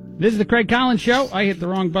This is the Craig Collins Show. I hit the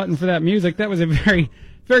wrong button for that music. That was a very,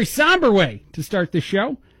 very somber way to start the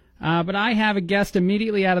show. But I have a guest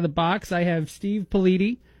immediately out of the box. I have Steve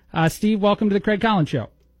Politi. Steve, welcome to the Craig Collins Show.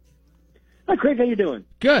 Hi, Craig. How you doing?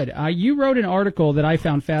 Good. You wrote an article that I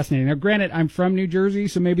found fascinating. Now, granted, I'm from New Jersey,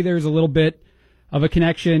 so maybe there's a little bit of a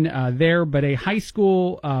connection there, but a high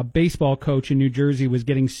school baseball coach in New Jersey was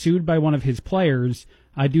getting sued by one of his players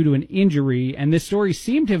due to an injury, and this story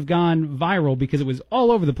seemed to have gone viral because it was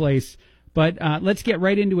all over the place. But let's get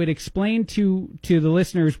right into it. Explain to the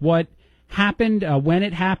listeners what happened, when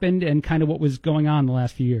it happened, and kind of what was going on the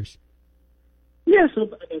last few years. Yeah, so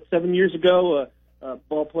 7 years ago, a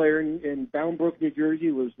ball player in Boundbrook, New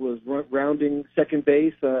Jersey, was rounding second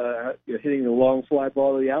base, hitting a long fly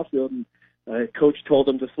ball to the outfield, and coach told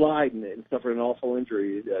him to slide and suffered an awful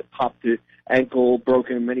injury. Popped his ankle,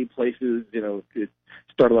 broken in many places. It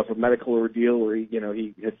started off a medical ordeal where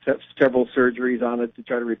he had several surgeries on it to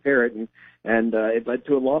try to repair it, and it led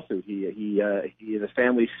to a lawsuit. He and his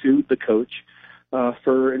family sued the coach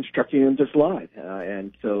for instructing him to slide,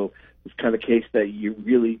 and so it's kind of a case that you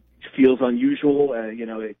really feels unusual.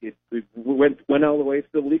 It went all the way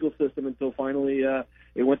through the legal system until finally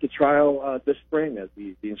it went to trial this spring, as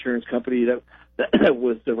the insurance company that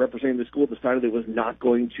was representing the school decided it was not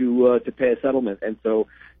going to pay a settlement. And so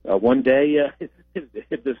one day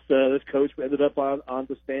this coach ended up on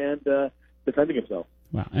the stand defending himself.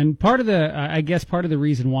 Wow. And part of the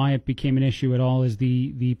reason why it became an issue at all is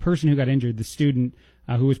the person who got injured, the student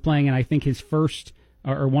who was playing in, I think, his first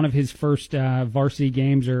or one of his first varsity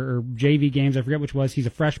games or JV games. I forget which was. He's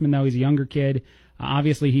a freshman, though. He's a younger kid.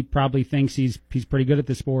 Obviously, he probably thinks he's pretty good at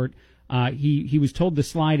the sport. He was told to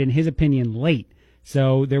slide, in his opinion, late.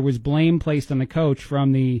 So there was blame placed on the coach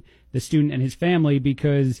from the student and his family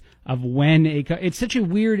because of when it's such a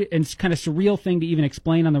weird and kind of surreal thing to even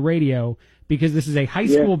explain on the radio, because this is a high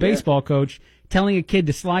school baseball coach telling a kid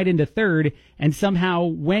to slide into third, and somehow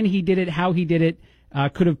when he did it, how he did it,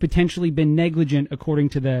 could have potentially been negligent according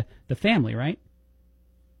to the family, right?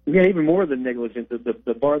 Yeah, even more than negligent.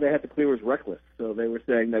 The bar they had to clear was reckless. So they were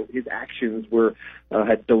saying that his actions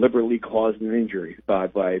had deliberately caused an injury by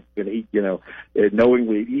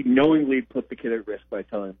knowingly put the kid at risk by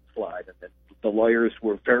telling him to slide. And then the lawyers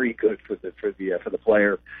were very good for the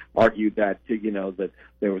player, argued that that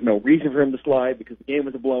there was no reason for him to slide because the game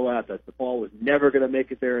was a blowout, that the ball was never going to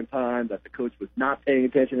make it there in time, that the coach was not paying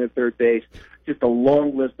attention at third base. Just a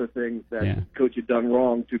long list of things that the coach had done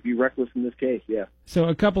wrong to be reckless in this case. Yeah. So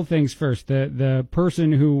a couple things first. The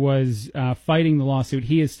person who was fighting the lawsuit,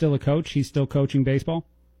 he is still a coach. He's still coaching baseball.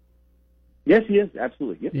 Yes, he is.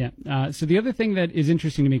 Absolutely. Yep. Yeah. So the other thing that is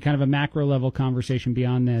interesting to me, kind of a macro level conversation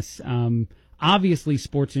beyond this, obviously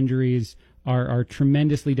sports injuries are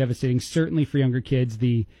tremendously devastating, certainly for younger kids.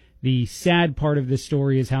 The sad part of this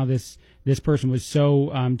story is how this person was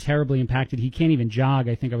so terribly impacted. He can't even jog.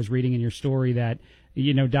 I think I was reading in your story that,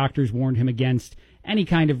 doctors warned him against any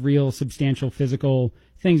kind of real substantial physical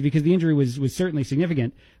things because the injury was certainly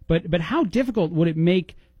significant. But how difficult would it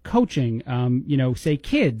make coaching, say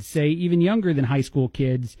kids, say even younger than high school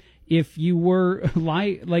kids, if you were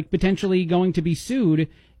like potentially going to be sued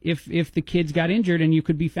if the kids got injured and you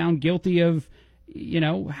could be found guilty of,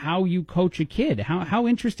 how you coach a kid? How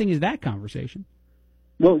interesting is that conversation?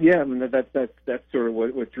 Well, yeah, I mean that's sort of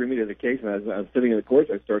what drew me to the case. And as I was sitting in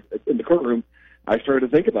the courtroom, I started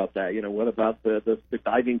to think about that. What about the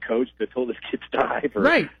diving coach that told his kid to dive, or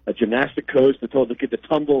a gymnastic coach that told the kid to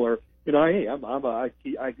tumble, or hey,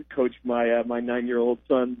 I coach my 9-year-old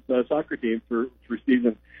son's soccer team for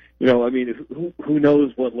season. Who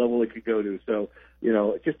knows what level it could go to? So,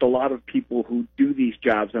 just a lot of people who do these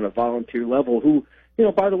jobs on a volunteer level who,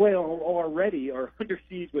 by the way, already are under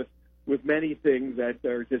siege with many things that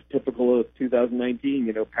are just typical of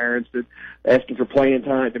 2019. Parents that asking for playing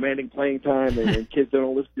time, demanding playing time, and kids that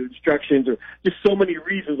don't listen to instructions, or just so many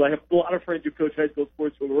reasons. I have a lot of friends who coach high school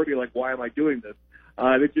sports who are already like, why am I doing this?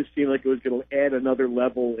 It just seemed like it was going to add another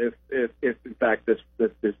level if in fact this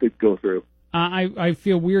did go through. I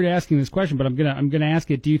feel weird asking this question, but I'm gonna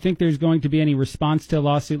ask it. Do you think there's going to be any response to a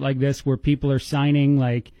lawsuit like this where people are signing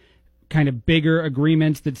like kind of bigger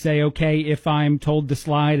agreements that say, okay, if I'm told to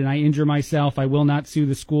slide and I injure myself, I will not sue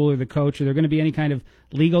the school or the coach? Are there going to be any kind of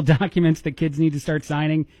legal documents that kids need to start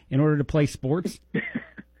signing in order to play sports?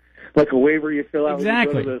 Like a waiver you fill out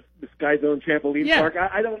exactly. when you go to the Sky Zone Trampoline Park?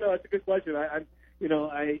 I don't know. It's a good question.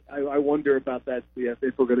 I wonder about that.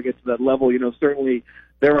 If we're going to get to that level, certainly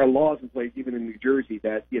there are laws in place, even in New Jersey,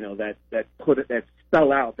 that that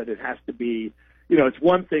spell out that it has to be. It's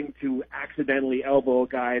one thing to accidentally elbow a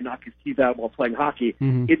guy and knock his teeth out while playing hockey.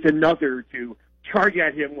 Mm-hmm. It's another to charge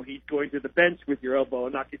at him when he's going to the bench with your elbow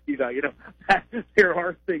and knock his feet out. There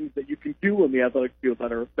are things that you can do on the athletic field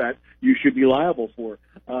that you should be liable for.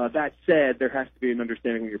 That said, there has to be an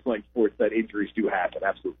understanding when you're playing sports that injuries do happen.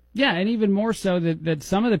 Absolutely. Yeah, and even more so that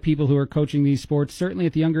some of the people who are coaching these sports, certainly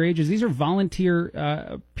at the younger ages, these are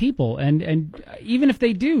volunteer people, and even if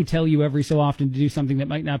they do tell you every so often to do something that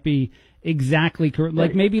might not be exactly correct,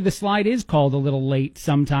 like maybe the slide is called a little late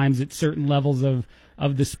sometimes at certain levels of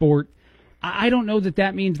the sport. I don't know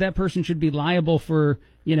that means that person should be liable for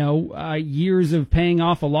years of paying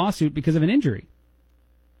off a lawsuit because of an injury.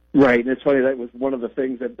 Right, and it's funny, that was one of the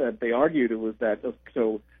things that they argued. It was that,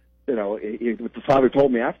 so, the father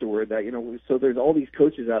told me afterward that, so there's all these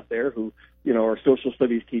coaches out there who, are social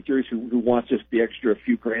studies teachers who want just the extra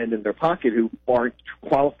few grand in their pocket, who aren't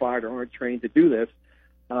qualified or aren't trained to do this.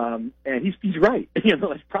 And he's right.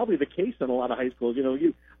 That's probably the case in a lot of high schools.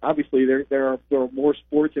 Obviously there are more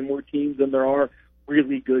sports and more teams than there are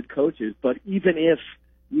really good coaches. But even if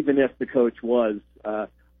the coach was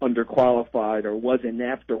underqualified or was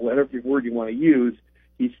inept or whatever word you want to use,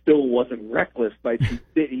 he still wasn't reckless.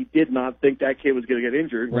 He did not think that kid was going to get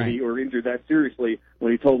injured or injured that seriously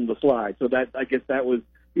when he told him to slide. So I guess that was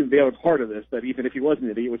the other part of this, that even if he was an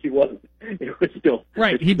idiot, which he wasn't, it was still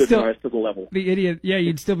he'd still rise to the level. The idiot, yeah,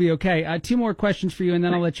 you'd still be okay. Two more questions for you, and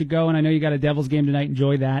then I'll let you go. And I know you got a Devils game tonight.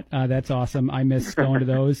 Enjoy that. That's awesome. I miss going to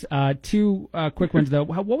those. Two quick ones though.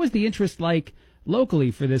 What was the interest like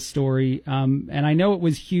locally for this story? And I know it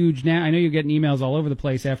was huge. Now I know you're getting emails all over the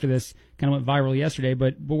place after this kind of went viral yesterday.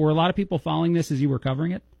 But were a lot of people following this as you were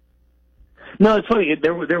covering it? No, it's funny.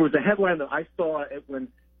 There was a headline that I saw when.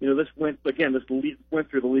 This went through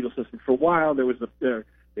the legal system for a while. There was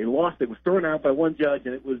they lost. It was thrown out by one judge,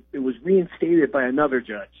 and it was reinstated by another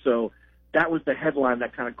judge. So that was the headline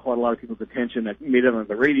that kind of caught a lot of people's attention. That made it on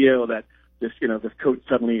the radio. That this coach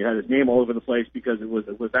suddenly had his name all over the place because it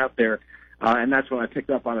was out there, and that's when I picked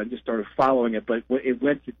up on it and just started following it. But it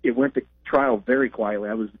went to trial very quietly.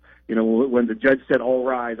 I was. When the judge said "all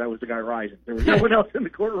rise," I was the guy rising. There was no one else in the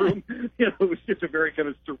courtroom. It was just a very kind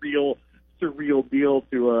of surreal deal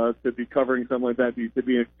to be covering something like that,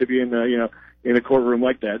 to be in a courtroom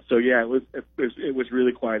like that. So yeah, it was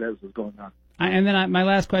really quiet as it was going on. And then my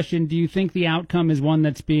last question: do you think the outcome is one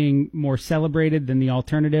that's being more celebrated than the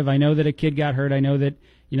alternative? I know that a kid got hurt. I know that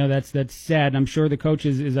that's sad. I'm sure the coach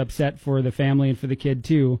is upset for the family and for the kid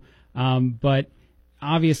too. But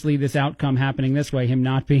obviously, this outcome happening this way, him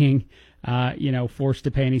not being forced to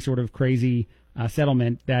pay any sort of crazy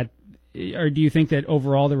settlement, or do you think that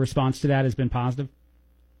overall the response to that has been positive?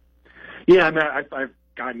 Yeah, I mean, I've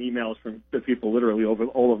gotten emails from the people literally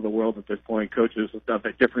all over the world at this point, coaches and stuff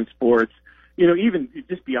at different sports. Even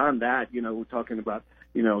just beyond that, we're talking about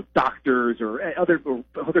doctors or other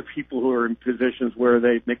people who are in positions where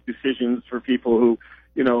they make decisions for people who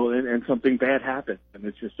and something bad happened, and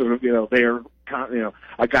it's just sort of they're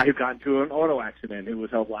a guy who got into an auto accident who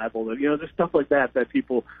was held liable. There's stuff like that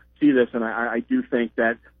people see this, and I do think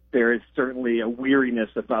that there is certainly a weariness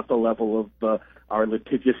about the level of our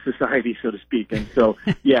litigious society, so to speak. And so,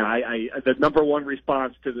 yeah, the number one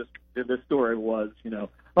response to this story was,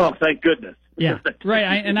 oh, thank goodness. Yeah, right.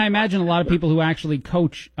 And I imagine a lot of people who actually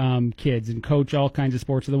coach kids and coach all kinds of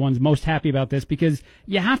sports are the ones most happy about this, because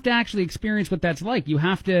you have to actually experience what that's like. You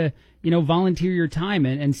have to, volunteer your time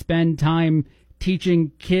and spend time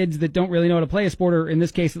teaching kids that don't really know how to play a sport, or in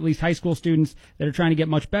this case, at least high school students that are trying to get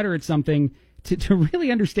much better at something, to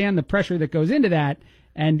really understand the pressure that goes into that.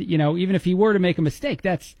 And, even if he were to make a mistake,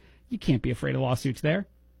 you can't be afraid of lawsuits there.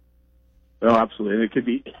 Oh, absolutely. And it could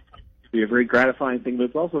be a very gratifying thing, but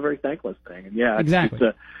it's also a very thankless thing. And yeah, exactly.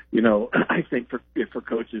 I think for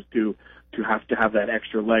coaches to have that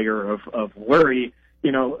extra layer of worry,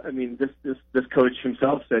 I mean, this coach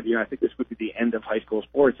himself said, I think this would be the end of high school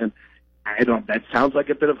sports. And that sounds like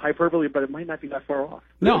a bit of hyperbole, but it might not be that far off.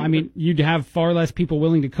 No, I mean, you'd have far less people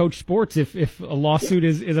willing to coach sports if a lawsuit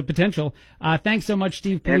is a potential. Thanks so much,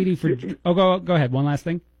 Steve Politi, go ahead. One last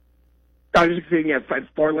thing. I was just saying,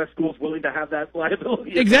 far less schools willing to have that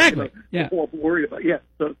liability. Exactly. Yeah. Worried about. Yeah.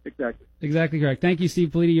 So exactly. Exactly correct. Thank you, Steve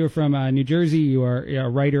Politi. You're from New Jersey. You are a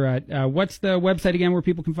writer at what's the website again where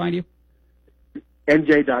people can find you?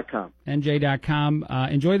 NJ.com. NJ.com.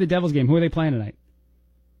 Enjoy the Devils game. Who are they playing tonight?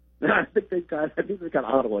 I think they've got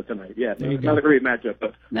Ottawa tonight. Yeah, not a great matchup,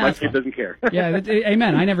 but my kid doesn't care. Yeah,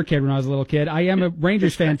 amen. I never cared when I was a little kid. I am a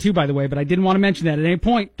Rangers fan too, by the way, but I didn't want to mention that at any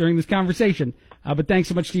point during this conversation. But thanks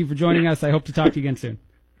so much, Steve, for joining us. I hope to talk to you again soon.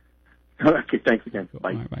 Okay, thanks again. Cool.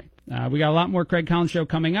 Bye. All right. We got a lot more Craig Collins Show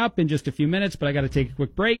coming up in just a few minutes, but I got to take a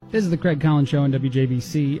quick break. This is the Craig Collins Show on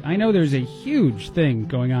WJBC. I know there's a huge thing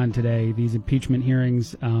going on today, these impeachment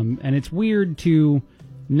hearings, and it's weird to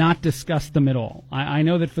not discuss them at all. I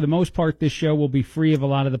know that for the most part, this show will be free of a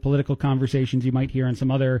lot of the political conversations you might hear on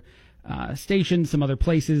some other stations, some other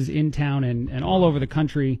places in town and all over the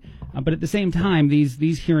country. But at the same time,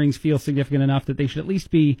 these hearings feel significant enough that they should at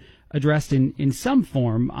least be addressed in some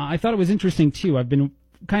form. I thought it was interesting, too. I've been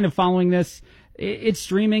kind of following this. It's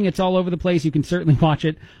streaming. It's all over the place. You can certainly watch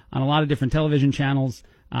it on a lot of different television channels.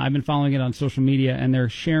 I've been following it on social media, and they're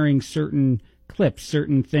sharing certain clips,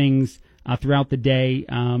 certain things throughout the day.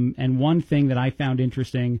 And one thing that I found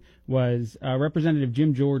interesting was Representative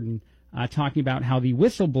Jim Jordan talking about how the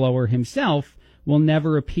whistleblower himself will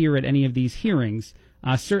never appear at any of these hearings.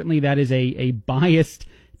 Certainly that is a biased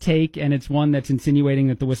take, and it's one that's insinuating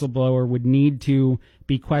that the whistleblower would need to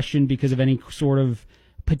be questioned because of any sort of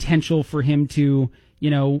potential for him to,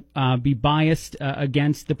 be biased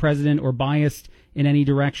against the president or biased in any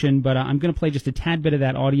direction. But I'm going to play just a tad bit of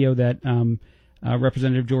that audio that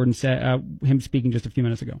Representative Jordan said, him speaking just a few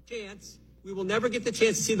minutes ago. We will never get the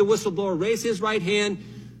chance to see the whistleblower raise his right hand,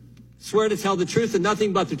 swear to tell the truth and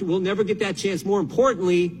nothing but the truth. We'll never get that chance. More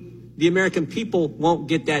importantly, the American people won't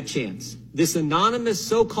get that chance. This anonymous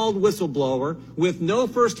so-called whistleblower with no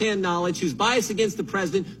firsthand knowledge, who's biased against the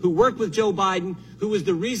president, who worked with Joe Biden, who is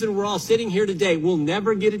the reason we're all sitting here today, will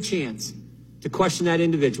never get a chance to question that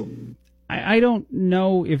individual. I don't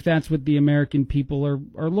know if that's what the American people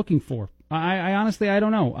are looking for. I honestly, I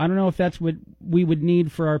don't know. I don't know if that's what we would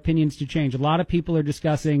need for our opinions to change. A lot of people are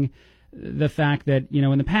discussing the fact that,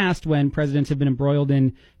 in the past when presidents have been embroiled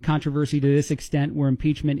in controversy to this extent where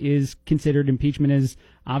impeachment is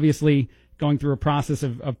obviously going through a process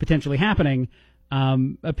of potentially happening,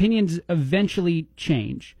 opinions eventually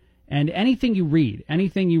change. And anything you read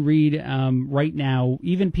right now,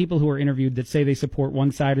 even people who are interviewed that say they support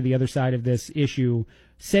one side or the other side of this issue,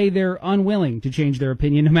 say they're unwilling to change their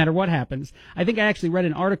opinion no matter what happens. I think I actually read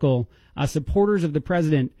an article, supporters of the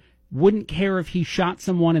president wouldn't care if he shot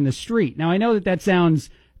someone in the street. Now, I know that sounds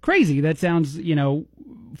crazy. That sounds,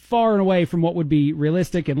 far and away from what would be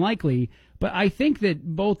realistic and likely. But I think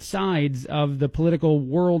that both sides of the political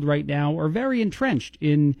world right now are very entrenched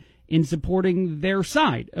in supporting their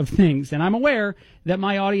side of things. And I'm aware that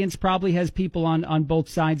my audience probably has people on both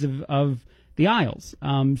sides of the aisles.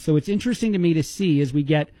 So it's interesting to me to see as we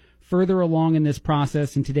get further along in this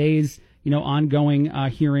process and today's, ongoing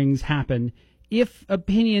hearings happen, if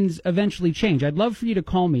opinions eventually change. I'd love for you to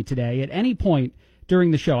call me today at any point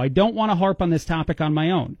during the show. I don't want to harp on this topic on my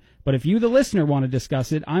own, but if you, the listener, want to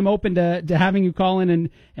discuss it, I'm open to having you call in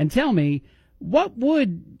and tell me what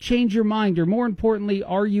would change your mind, or more importantly,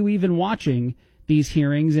 are you even watching these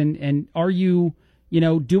hearings, and are you,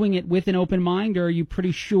 doing it with an open mind, or are you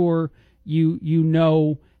pretty sure you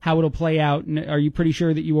know how it'll play out, and are you pretty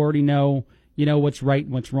sure that you already know what's right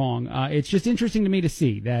and what's wrong? It's just interesting to me to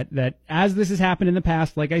see that as this has happened in the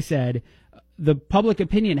past, like I said, the public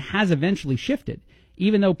opinion has eventually shifted,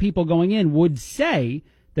 even though people going in would say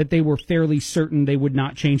that they were fairly certain they would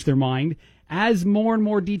not change their mind. As more and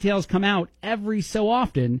more details come out every so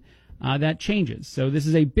often, that changes. So this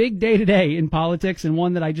is a big day today in politics, and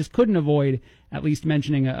one that I just couldn't avoid at least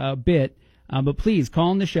mentioning a bit. But please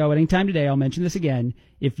call in the show anytime today. I'll mention this again.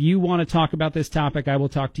 If you want to talk about this topic, I will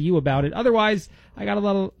talk to you about it. Otherwise, I got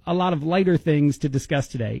a lot of lighter things to discuss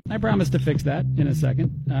today. I promise to fix that in a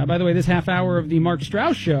second. By the way, this half hour of the Mark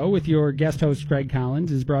Strauss Show with your guest host, Craig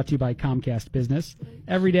Collins, is brought to you by Comcast Business.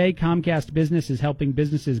 Every day, Comcast Business is helping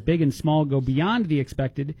businesses big and small go beyond the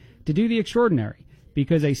expected to do the extraordinary.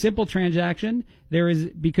 Because in a simple transaction, there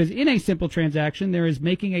is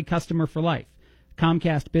making a customer for life.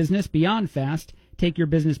 Comcast Business, beyond fast. Take your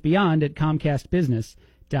business beyond at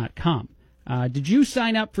ComcastBusiness.com. Did you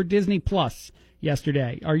sign up for Disney Plus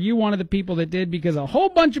yesterday? Are you one of the people that did? Because a whole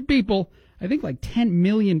bunch of people, I think like 10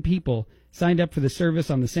 million people, signed up for the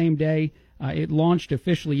service on the same day. It launched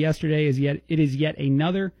officially yesterday. It is yet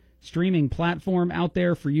another streaming platform out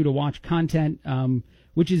there for you to watch content,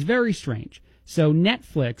 which is very strange. So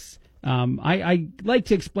Netflix, I like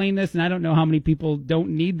to explain this, and I don't know how many people don't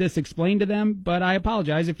need this explained to them, but I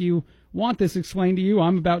apologize. If you want this explained to you,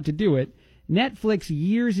 I'm about to do it. Netflix,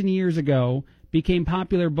 years and years ago, became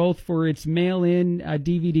popular both for its mail-in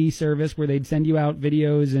DVD service, where they'd send you out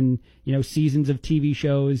videos and seasons of TV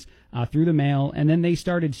shows through the mail, and then they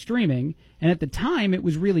started streaming. And at the time, it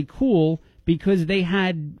was really cool because they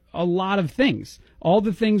had a lot of things. All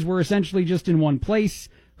the things were essentially just in one place.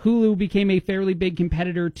 Hulu became a fairly big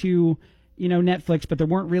competitor to Netflix, but there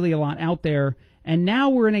weren't really a lot out there. And now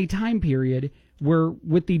we're in a time period where,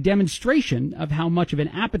 with the demonstration of how much of an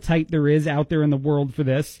appetite there is out there in the world for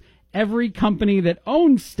this, every company that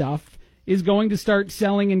owns stuff is going to start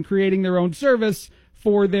selling and creating their own service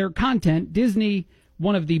for their content. Disney,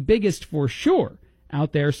 one of the biggest for sure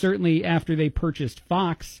out there, certainly after they purchased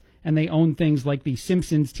Fox and they own things like the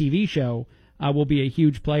Simpsons TV show, will be a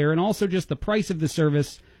huge player. And also just the price of the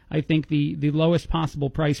service. I think the lowest possible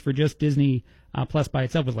price for just Disney Plus by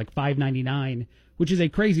itself was like $5.99, which is a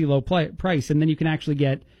crazy low price. And then you can actually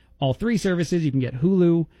get all three services. You can get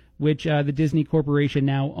Hulu, which the Disney Corporation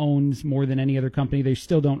now owns more than any other company. They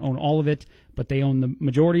still don't own all of it, but they own the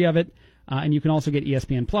majority of it. And you can also get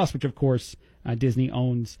ESPN Plus, which of course Disney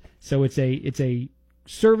owns. So it's a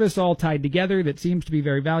service all tied together that seems to be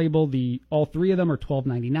very valuable. All three of them are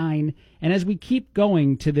 $12.99. And as we keep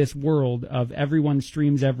going to this world of everyone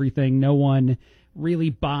streams everything, no one really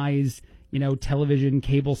buys, television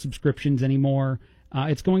cable subscriptions anymore.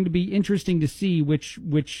 It's going to be interesting to see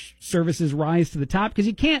which services rise to the top, because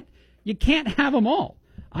you can't have them all.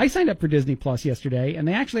 I signed up for Disney Plus yesterday, and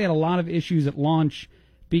they actually had a lot of issues at launch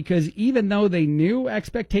because even though they knew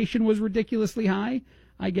expectation was ridiculously high,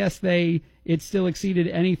 I guess it still exceeded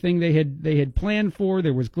anything they had planned for.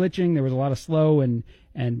 There was glitching, there was a lot of slow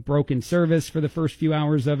and broken service for the first few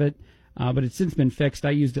hours of it. But it's since been fixed.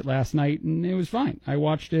 I used it last night, and it was fine. I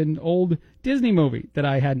watched an old Disney movie that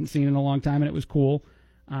I hadn't seen in a long time, and it was cool.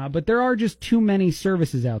 But there are just too many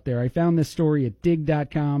services out there. I found this story at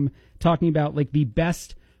dig.com talking about like the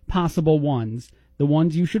best possible ones, the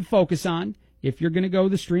ones you should focus on if you're going to go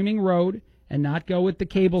the streaming road and not go with the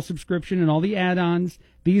cable subscription and all the add-ons.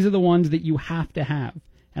 These are the ones that you have to have.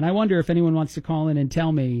 And I wonder if anyone wants to call in and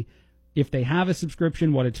tell me if they have a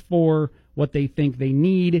subscription, what it's for, what they think they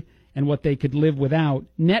need, and what they could live without.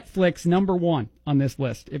 Netflix, number one on this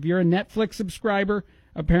list. If you're a Netflix subscriber,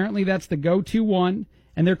 apparently that's the go-to one,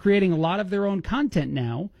 and they're creating a lot of their own content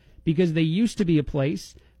now because they used to be a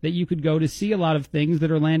place that you could go to see a lot of things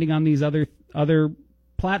that are landing on these other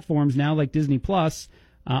platforms now, like Disney Plus.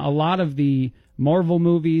 A lot of the Marvel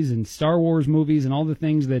movies and Star Wars movies and all the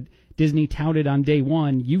things that Disney touted on day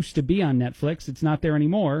one used to be on Netflix. It's not there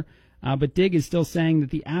anymore. But Dig is still saying that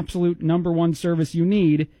the absolute number one service you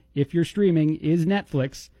need if you're streaming is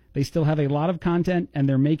Netflix. They still have a lot of content, and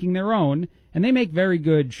they're making their own, and they make very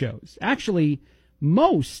good shows. Actually,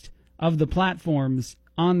 most of the platforms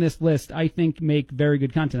on this list, I think, make very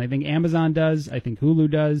good content. I think Amazon does. I think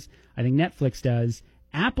Hulu does. I think Netflix does.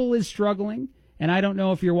 Apple is struggling, and I don't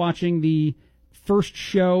know if you're watching the first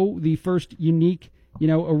show, the first unique,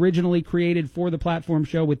 originally created for the platform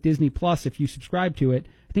show with Disney Plus, if you subscribe to it.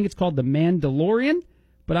 I think it's called The Mandalorian,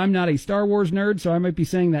 but I'm not a Star Wars nerd, so I might be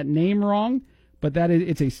saying that name wrong. But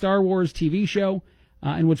it's a Star Wars TV show.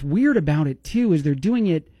 And what's weird about it, too, is they're doing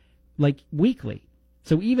it, like, weekly.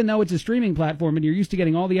 So even though it's a streaming platform and you're used to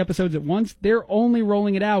getting all the episodes at once, they're only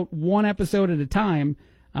rolling it out one episode at a time.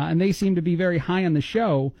 And they seem to be very high on the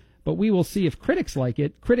show. But we will see if critics like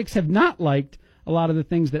it. Critics have not liked a lot of the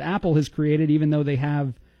things that Apple has created, even though they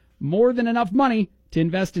have more than enough money to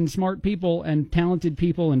invest in smart people and talented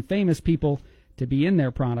people and famous people to be in their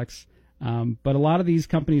products. But a lot of these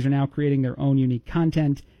companies are now creating their own unique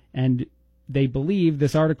content, and they believe,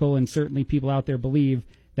 this article and certainly people out there believe,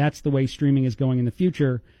 that's the way streaming is going in the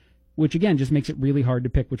future, which again just makes it really hard to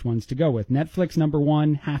pick which ones to go with. Netflix, number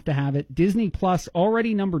one, have to have it. Disney Plus,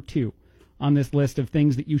 already number two on this list of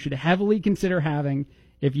things that you should heavily consider having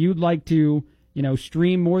if you'd like to,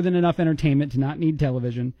 stream more than enough entertainment to not need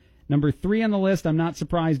television. Number three on the list, I'm not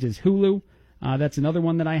surprised, is Hulu. That's another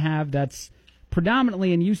one that I have. That's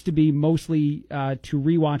predominantly and used to be mostly to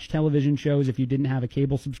rewatch television shows if you didn't have a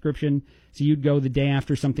cable subscription. So you'd go the day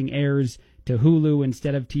after something airs to Hulu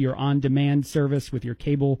instead of to your on-demand service with your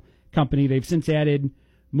cable company. They've since added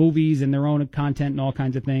movies and their own content and all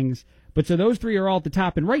kinds of things. But so those three are all at the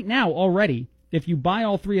top. And right now, already, if you buy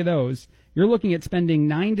all three of those, you're looking at spending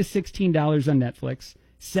 $9 to $16 on Netflix,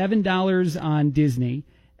 $7 on Disney,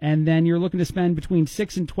 and then you're looking to spend between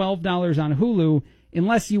 $6 and $12 on Hulu.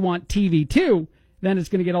 Unless you want TV too, then it's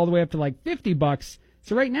going to get all the way up to like $50.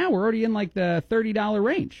 So right now we're already in like the $30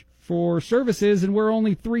 range for services, and we're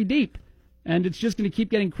only three deep. And it's just going to keep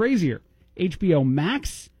getting crazier. HBO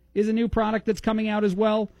Max is a new product that's coming out as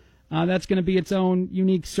well. That's going to be its own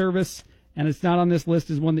unique service, and it's not on this list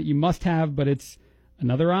as one that you must have, but it's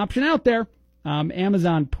another option out there.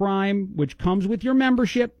 Amazon Prime, which comes with your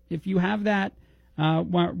membership, if you have that,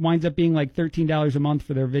 winds up being like $13 a month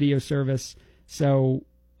for their video service. So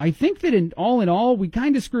I think that in all, we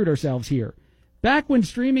kind of screwed ourselves here. Back when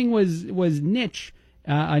streaming was niche,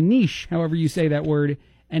 a niche, however you say that word,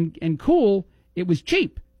 and cool, it was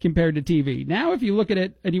cheap. compared to TV. Now, if you look at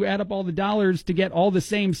it and you add up all the dollars to get all the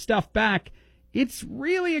same stuff back, it's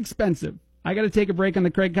really expensive. I got to take a break on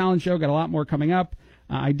the Craig Collins Show. Got a lot more coming up.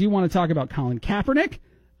 I do want to talk about Colin Kaepernick.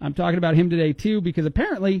 I'm talking about him today, too, because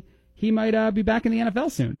apparently he might be back in the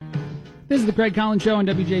NFL soon. This is the Craig Collins Show on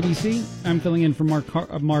WJBC. I'm filling in for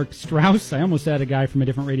Mark Strauss. I almost had a guy from a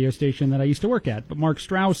different radio station that I used to work at. But Mark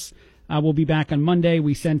Strauss will be back on Monday.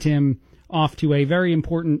 We sent him off to a very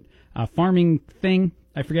important farming thing.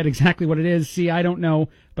 I forget exactly what it is. See, I don't know,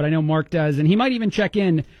 but I know Mark does. And he might even check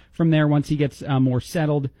in from there once he gets more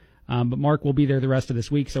settled. But Mark will be there the rest of this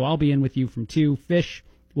week, so I'll be in with you from 2. Fish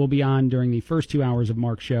will be on during the first 2 hours of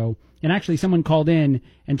Mark's show. And actually, someone called in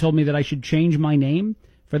and told me that I should change my name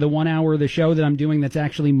for the 1 hour of the show that I'm doing that's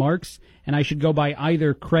actually Mark's, and I should go by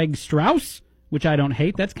either Craig Strauss, which I don't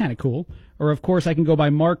hate, that's kind of cool, or of course I can go by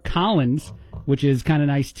Mark Collins, which is kind of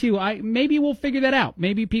nice too. Maybe we'll figure that out.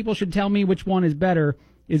 Maybe people should tell me which one is better.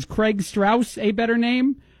 Is Craig Strauss a better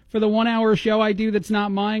name for the 1 hour show I do that's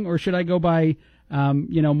not mine, or should I go by,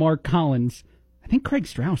 Mark Collins? I think Craig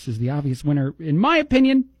Strauss is the obvious winner, in my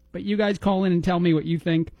opinion, but you guys call in and tell me what you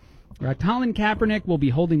think. Colin Kaepernick will be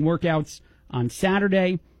holding workouts on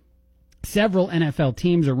Saturday. Several NFL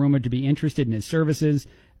teams are rumored to be interested in his services.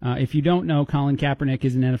 If you don't know, Colin Kaepernick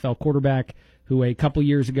is an NFL quarterback who a couple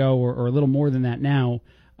years ago, or a little more than that now,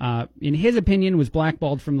 in his opinion, was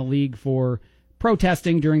blackballed from the league for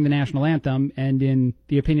protesting during the national anthem, and in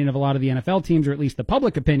the opinion of a lot of the NFL teams, or at least the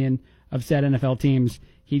public opinion of said NFL teams,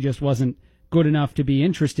 he just wasn't good enough to be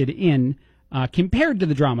interested in, compared to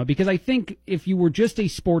the drama. Because I think if you were just a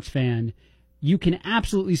sports fan, you can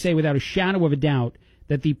absolutely say without a shadow of a doubt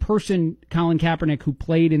that the person, Colin Kaepernick, who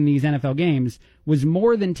played in these NFL games, was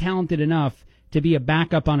more than talented enough to be a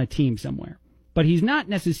backup on a team somewhere. But he's not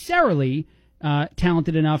necessarily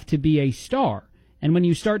talented enough to be a star. And when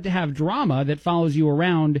you start to have drama that follows you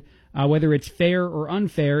around, whether it's fair or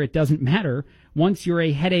unfair, it doesn't matter. Once you're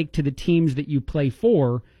a headache to the teams that you play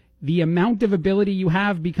for, the amount of ability you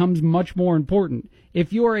have becomes much more important.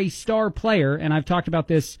 If you're a star player, and I've talked about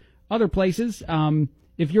this other places,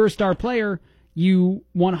 if you're a star player, you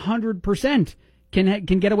 100% can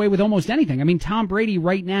get away with almost anything. I mean, Tom Brady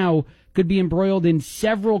right now could be embroiled in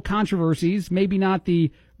several controversies, maybe not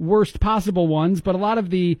the worst possible ones, but a lot of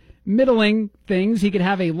the middling things. He could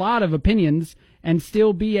have a lot of opinions and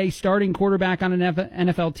still be a starting quarterback on an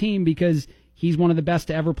NFL team because he's one of the best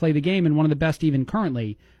to ever play the game and one of the best even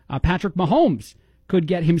currently. Patrick Mahomes could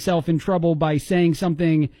get himself in trouble by saying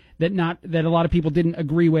something that a lot of people didn't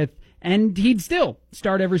agree with, and he'd still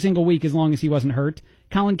start every single week as long as he wasn't hurt.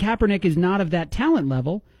 Colin Kaepernick is not of that talent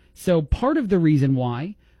level, so part of the reason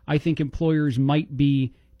why I think employers might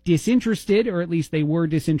be disinterested, or at least they were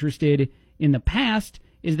disinterested in the past,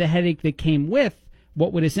 is the headache that came with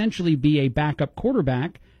what would essentially be a backup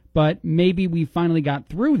quarterback. But maybe we finally got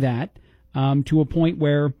through that to a point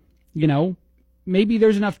where, maybe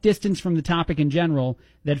there's enough distance from the topic in general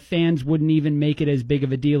that fans wouldn't even make it as big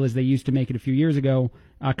of a deal as they used to make it a few years ago.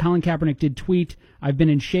 Colin Kaepernick did tweet, "I've been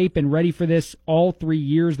in shape and ready for this all 3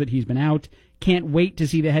 years that he's been out. Can't wait to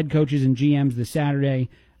see the head coaches and GMs this Saturday."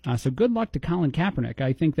 So good luck to Colin Kaepernick.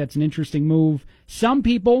 I think that's an interesting move. Some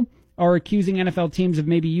people are accusing NFL teams of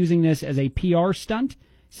maybe using this as a PR stunt,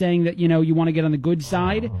 saying that, you want to get on the good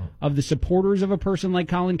side of the supporters of a person like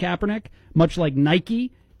Colin Kaepernick, much like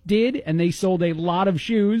Nike did, and they sold a lot of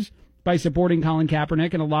shoes by supporting Colin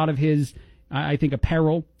Kaepernick, and a lot of his, I think,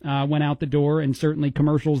 apparel went out the door, and certainly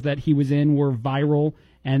commercials that he was in were viral,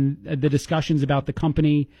 and the discussions about the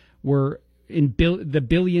company were in the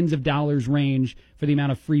billions of dollars range for the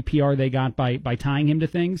amount of free PR they got by tying him to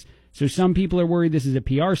things. So some people are worried this is a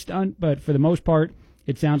PR stunt, but for the most part,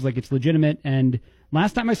 it sounds like it's legitimate. And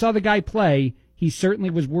last time I saw the guy play, he certainly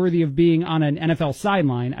was worthy of being on an NFL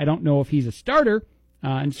sideline. I don't know if he's a starter,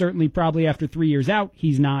 and certainly probably after 3 years out,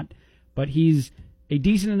 he's not. But he's a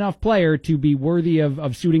decent enough player to be worthy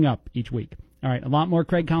of suiting up each week. All right, a lot more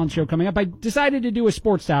Craig Collins Show coming up. I decided to do a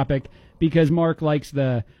sports topic because Mark likes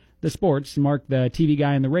the sports. Mark, the TV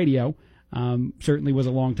guy on the radio, certainly was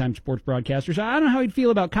a longtime sports broadcaster. So I don't know how he'd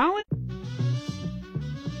feel about Colin.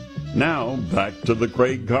 Now, back to the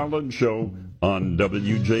Craig Collins Show on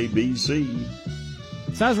WJBC.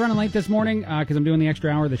 So I was running late this morning because I'm doing the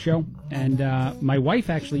extra hour of the show. And my wife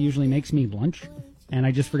actually usually makes me lunch. And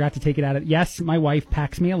I just forgot to take it out of... Yes, my wife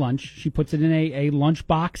packs me a lunch. She puts it in a lunch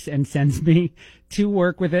box and sends me to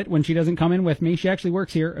work with it when she doesn't come in with me. She actually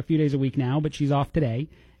works here a few days a week now, but she's off today.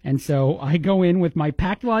 And so I go in with my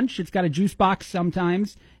packed lunch. It's got a juice box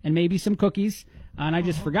sometimes and maybe some cookies. And I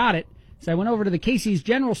just forgot it. So I went over to the Casey's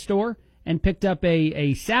General Store and picked up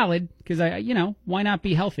a salad because why not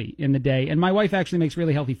be healthy in the day? And my wife actually makes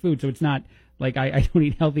really healthy food, so it's not like I don't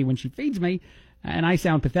eat healthy when she feeds me. And I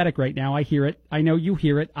sound pathetic right now. I hear it. I know you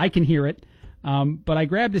hear it. I can hear it. But I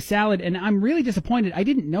grabbed a salad, and I'm really disappointed. I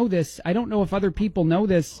didn't know this. I don't know if other people know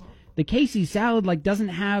this. The Casey salad doesn't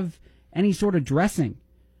have any sort of dressing.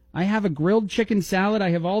 I have a grilled chicken salad. I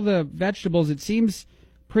have all the vegetables. It seems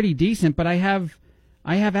pretty decent, but I have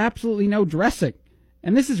absolutely no dressing.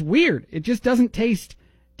 And this is weird. It just doesn't taste.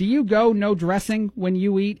 Do you go no dressing when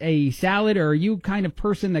you eat a salad, or are you kind of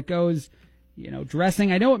person that goes,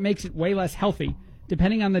 dressing? I know it makes it way less healthy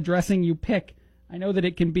depending on the dressing you pick. I know that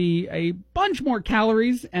it can be a bunch more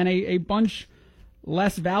calories and a bunch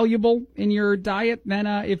less valuable in your diet than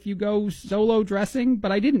if you go solo dressing,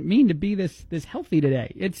 but I didn't mean to be this healthy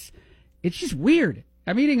today. It's just weird.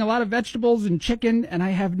 I'm eating a lot of vegetables and chicken,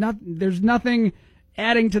 and there's nothing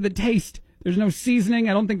adding to the taste. There's no seasoning.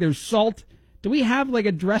 I don't think there's salt. Do we have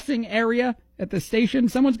a dressing area at the station?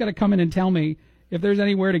 Someone's got to come in and tell me if there's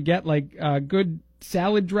anywhere to get good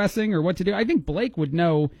salad dressing or what to do. I think Blake would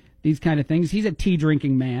know these kind of things. He's a tea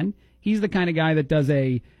drinking man. He's the kind of guy that does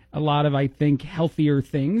a lot of, I think, healthier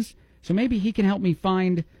things. So maybe he can help me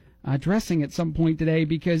find dressing at some point today,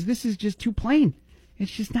 because this is just too plain.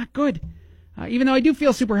 It's just not good. Even though I do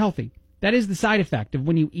feel super healthy. That is the side effect of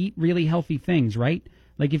when you eat really healthy things, right?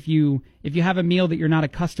 Like if you have a meal that you're not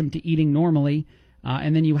accustomed to eating normally,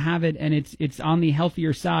 and then you have it and it's on the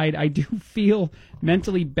healthier side, I do feel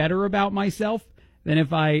mentally better about myself than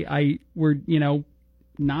if I were,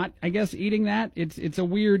 not, I guess, eating that. It's a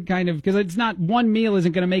weird kind of, because it's not, one meal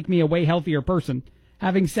isn't going to make me a way healthier person.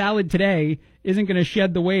 Having salad today isn't going to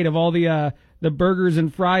shed the weight of all the burgers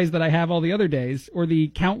and fries that I have all the other days, or the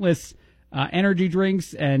countless energy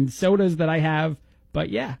drinks and sodas that I have. But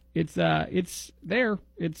yeah, it's there.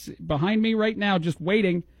 It's behind me right now, just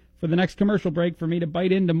waiting for the next commercial break for me to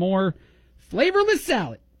bite into more flavorless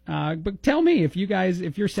salad. But tell me if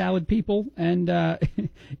you're salad people, and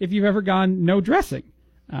if you've ever gone no dressing.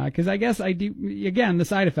 Because I guess I do, again, the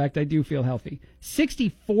side effect, I do feel healthy.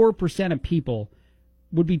 64% of people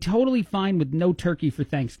would be totally fine with no turkey for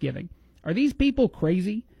Thanksgiving. Are these people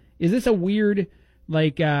crazy? Is this a weird,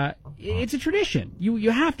 it's a tradition.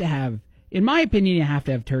 You have to have, in my opinion, you have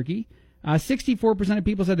to have turkey. 64% of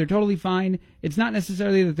people said they're totally fine. It's not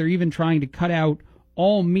necessarily that they're even trying to cut out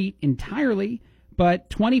all meat entirely, but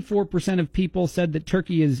 24% of people said that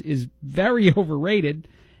turkey is very overrated.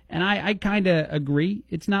 And I kind of agree.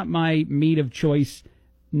 It's not my meat of choice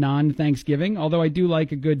non-Thanksgiving, although I do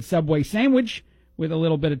like a good Subway sandwich with a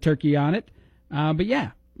little bit of turkey on it. But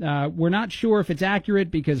yeah, we're not sure if it's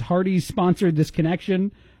accurate because Hardee's sponsored this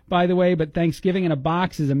connection, by the way, but Thanksgiving in a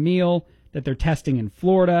box is a meal that they're testing in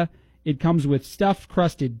Florida. It comes with stuffed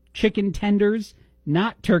crusted chicken tenders,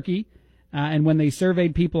 not turkey. And when they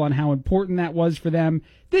surveyed people on how important that was for them,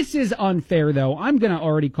 this is unfair, though. I'm going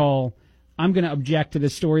to object to the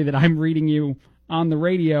story that I'm reading you on the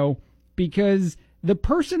radio, because the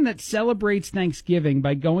person that celebrates Thanksgiving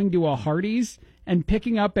by going to a Hardee's and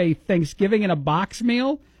picking up a Thanksgiving in a box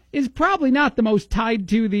meal is probably not the most tied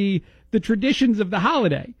to the traditions of the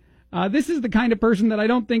holiday. This is the kind of person that I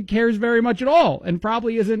don't think cares very much at all, and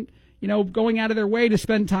probably isn't, going out of their way to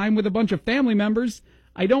spend time with a bunch of family members.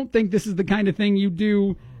 I don't think this is the kind of thing you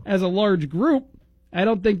do as a large group. I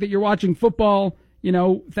don't think that you're watching football,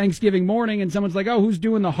 Thanksgiving morning and someone's like, oh, who's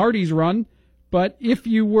doing the Hardee's run? But if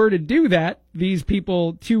you were to do that, these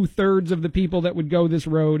people, 2/3 of the people that would go this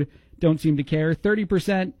road don't seem to care.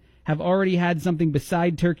 30% have already had something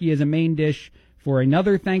beside turkey as a main dish for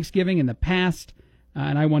another Thanksgiving in the past.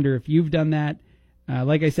 And I wonder if you've done that.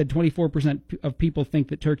 Like I said, 24% of people think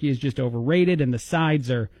that turkey is just overrated and the sides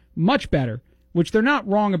are much better, which they're not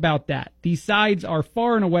wrong about that. These sides are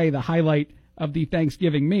far and away the highlight of the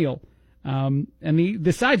Thanksgiving meal. And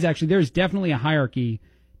the sides, actually, there's definitely a hierarchy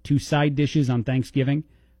to side dishes on Thanksgiving.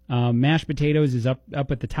 Mashed potatoes is up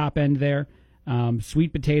at the top end there.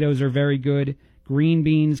 Sweet potatoes are very good. Green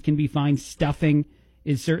beans can be fine. Stuffing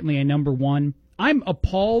is certainly a number one. I'm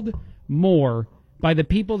appalled more by the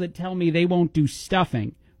people that tell me they won't do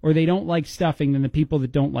stuffing or they don't like stuffing than the people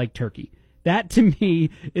that don't like turkey. That, to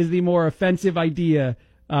me, is the more offensive idea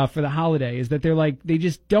for the holiday, is that they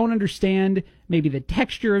just don't understand maybe the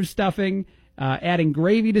texture of stuffing. Adding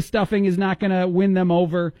gravy to stuffing is not going to win them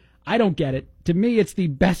over. I don't get it. To me, it's the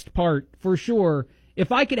best part, for sure.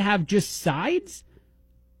 If I could have just sides,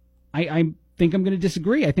 I think I'm going to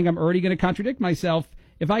disagree. I think I'm already going to contradict myself.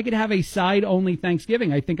 If I could have a side-only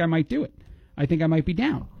Thanksgiving, I think I might do it. I think I might be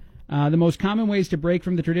down. The most common ways to break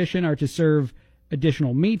from the tradition are to serve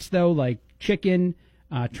additional meats, though, like chicken,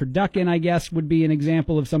 Turducken, I guess, would be an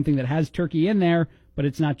example of something that has turkey in there, but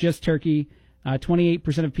it's not just turkey.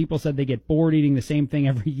 28% of people said they get bored eating the same thing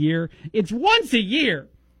every year. It's once a year.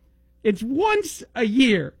 It's once a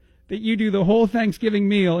year that you do the whole Thanksgiving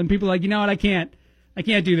meal, and people are like, you know what, I can't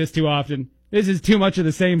do this too often. This is too much of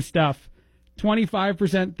the same stuff.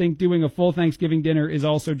 25% think doing a full Thanksgiving dinner is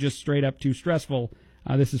also just straight up too stressful.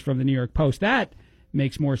 This is from the New York Post. That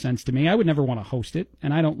makes more sense to me. I would never want to host it,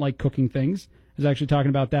 and I don't like cooking things. I was actually talking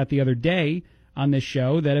about that the other day on this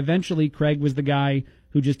show, that eventually Craig was the guy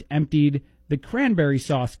who just emptied the cranberry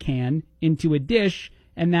sauce can into a dish,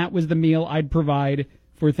 and that was the meal I'd provide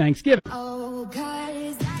for Thanksgiving.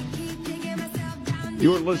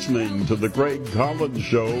 You're listening to The Craig Collins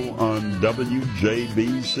Show on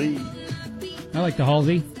WJBC. I like the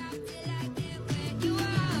Halsey.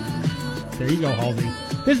 There you go, Halsey.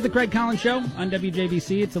 This is The Craig Collins Show on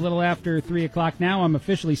WJBC. It's a little after 3 o'clock now. I'm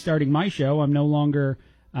officially starting my show. I'm no longer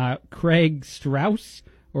Craig Strauss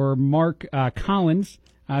or Mark Collins,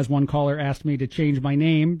 as one caller asked me to change my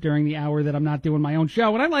name during the hour that I'm not doing my own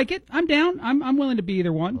show. And I like it. I'm down. I'm willing to be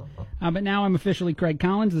either one. But now I'm officially Craig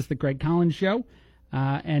Collins. This is The Craig Collins Show.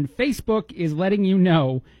 And Facebook is letting you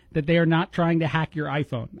know that they are not trying to hack your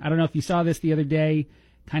iPhone. I don't know if you saw this the other day.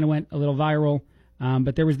 Kind of went a little viral.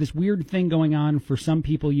 But there was this weird thing going on for some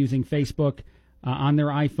people using Facebook on their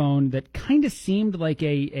iPhone that kind of seemed like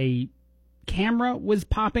a camera was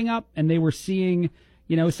popping up, and they were seeing,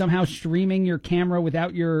 somehow streaming your camera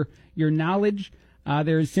without your knowledge.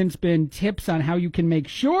 There's since been tips on how you can make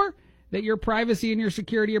sure that your privacy and your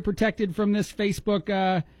security are protected from this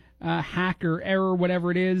Facebook hack or error,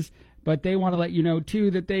 whatever it is. But they want to let you know, too,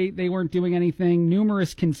 that they weren't doing anything.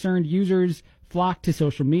 Numerous concerned users flocked to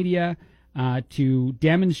social media to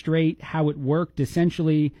demonstrate how it worked.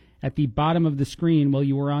 Essentially, at the bottom of the screen, while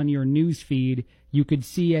you were on your news feed, you could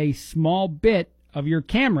see a small bit of your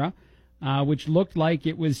camera, which looked like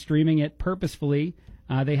it was streaming it purposefully.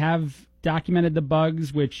 They have documented the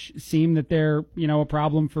bugs, which seem that they're, a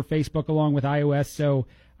problem for Facebook along with iOS, so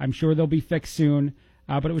I'm sure they'll be fixed soon.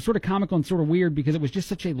 But it was sort of comical and sort of weird because it was just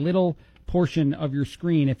such a little portion of your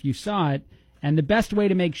screen if you saw it. And the best way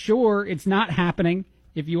to make sure it's not happening,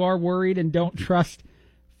 if you are worried and don't trust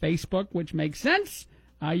Facebook, which makes sense,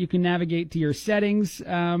 you can navigate to your settings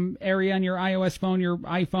area on your iOS phone, your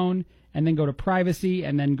iPhone, and then go to privacy,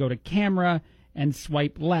 and then go to camera and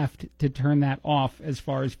swipe left to turn that off as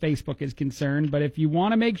far as Facebook is concerned. But if you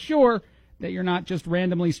want to make sure that you're not just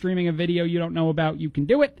randomly streaming a video you don't know about, you can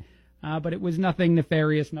do it. But it was nothing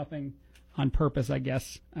nefarious, nothing on purpose, I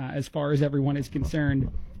guess, as far as everyone is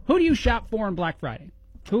concerned. Who do you shop for on Black Friday?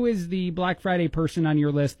 Who is the Black Friday person on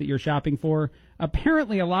your list that you're shopping for?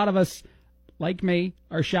 Apparently, a lot of us, like me,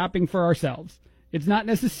 are shopping for ourselves. It's not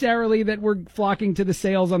necessarily that we're flocking to the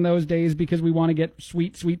sales on those days because we want to get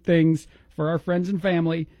sweet, sweet things for our friends and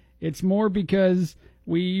family. It's more because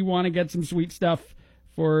we want to get some sweet stuff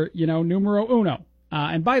for, numero uno.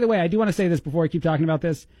 And by the way, I do want to say this before I keep talking about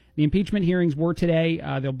this. The impeachment hearings were today.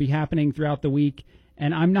 They'll be happening throughout the week.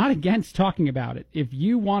 And I'm not against talking about it. If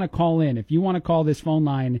you want to call in, if you want to call this phone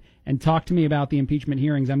line and talk to me about the impeachment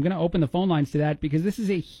hearings, I'm going to open the phone lines to that because this is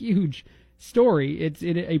a huge story.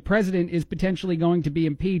 A president is potentially going to be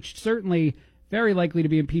impeached, certainly very likely to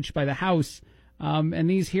be impeached by the House. And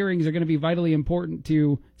these hearings are going to be vitally important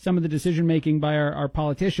to some of the decision-making by our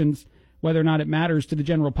politicians. Whether or not it matters to the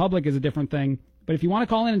general public is a different thing. But if you want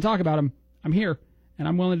to call in and talk about them, I'm here, and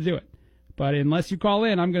I'm willing to do it. But unless you call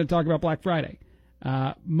in, I'm going to talk about Black Friday.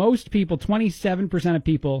 Most people, 27% of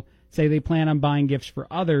people, say they plan on buying gifts for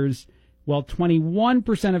others, while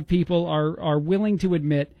 21% of people are willing to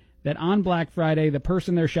admit that on Black Friday, the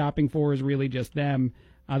person they're shopping for is really just them.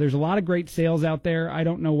 There's a lot of great sales out there. I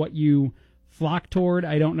don't know what you flock toward.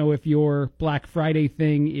 I don't know if your Black Friday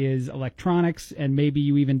thing is electronics, and maybe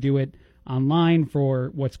you even do it online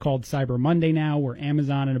for what's called Cyber Monday now, where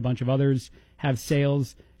Amazon and a bunch of others have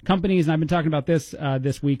sales. Companies, and I've been talking about this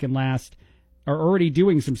this week and last, are already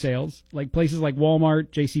doing some sales, like places like Walmart,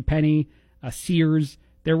 JCPenney, Sears.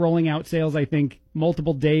 They're rolling out sales, I think,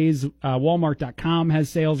 multiple days. Walmart.com has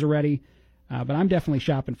sales already, but I'm definitely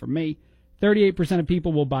shopping for me. 38% of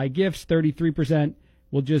people will buy gifts. 33%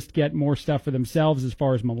 will just get more stuff for themselves as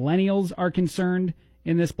far as millennials are concerned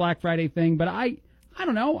in this Black Friday thing. But I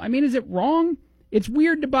don't know. I mean, is it wrong? It's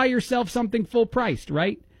weird to buy yourself something full priced,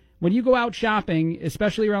 right? When you go out shopping,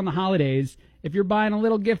 especially around the holidays, if you're buying a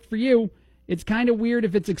little gift for you, it's kind of weird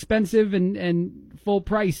if it's expensive and full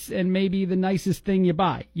price and maybe the nicest thing you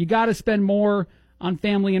buy. You got to spend more on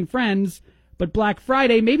family and friends, but Black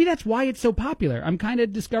Friday, maybe that's why it's so popular. I'm kind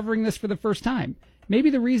of discovering this for the first time. Maybe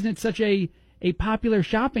the reason it's such a popular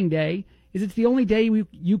shopping day is it's the only day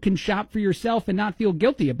you can shop for yourself and not feel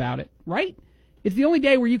guilty about it, right? It's the only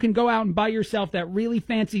day where you can go out and buy yourself that really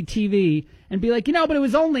fancy TV and be like, but it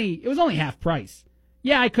was only half price.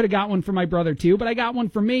 Yeah, I could have got one for my brother too, but I got one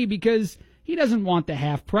for me because he doesn't want the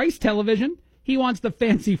half price television. He wants the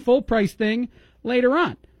fancy full price thing later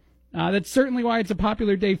on. That's certainly why it's a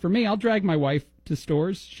popular day for me. I'll drag my wife to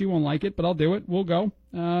stores. She won't like it, but I'll do it. We'll go,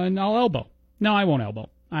 and I'll elbow. No, I won't elbow.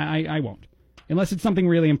 I won't, unless it's something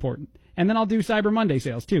really important. And then I'll do Cyber Monday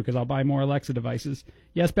sales, too, because I'll buy more Alexa devices.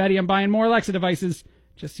 Yes, Betty, I'm buying more Alexa devices,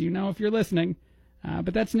 just so you know if you're listening.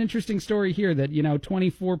 But that's an interesting story here that,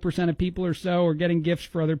 24% of people or so are getting gifts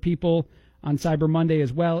for other people on Cyber Monday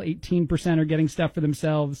as well. 18% are getting stuff for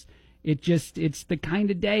themselves. It's the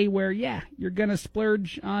kind of day where, you're going to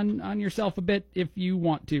splurge on yourself a bit if you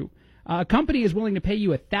want to. A company is willing to pay you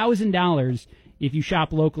 $1,000 if you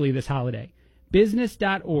shop locally this holiday.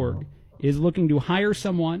 Business.org is looking to hire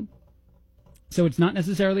someone. So it's not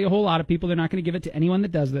necessarily a whole lot of people. They're not going to give it to anyone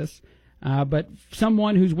that does this. But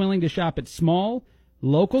someone who's willing to shop at small,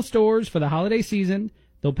 local stores for the holiday season.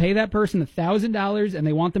 They'll pay that person $1,000, and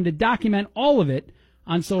they want them to document all of it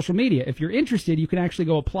on social media. If you're interested, you can actually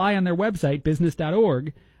go apply on their website,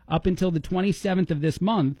 business.org, up until the 27th of this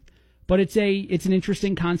month. But it's an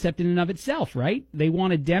interesting concept in and of itself, right? They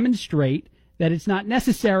want to demonstrate that it's not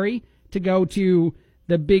necessary to go to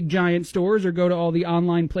the big giant stores or go to all the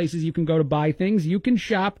online places you can go to buy things. You can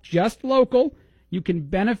shop just local. You can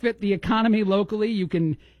benefit the economy locally. You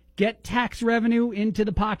can get tax revenue into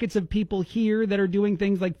the pockets of people here that are doing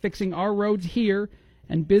things like fixing our roads here.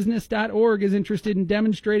 And business.org is interested in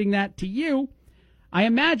demonstrating that to you. I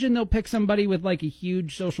imagine they'll pick somebody with like a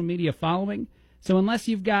huge social media following. So unless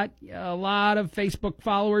you've got a lot of Facebook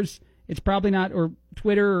followers, it's probably not, or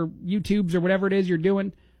Twitter or YouTubes or whatever it is you're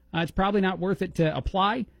doing, it's probably not worth it to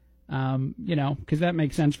apply, because that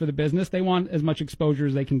makes sense for the business. They want as much exposure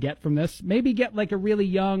as they can get from this. Maybe get like a really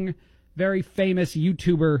young, very famous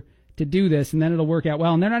YouTuber to do this, and then it'll work out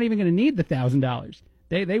well. And they're not even going to need the $1,000.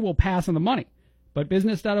 They will pass on the money. But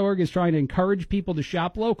business.org is trying to encourage people to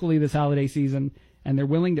shop locally this holiday season, and they're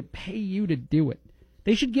willing to pay you to do it.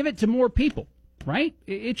 They should give it to more people, right?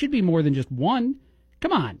 It should be more than just one.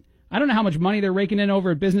 Come on. I don't know how much money they're raking in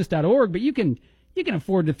over at business.org, but you can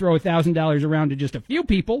afford to throw $1,000 around to just a few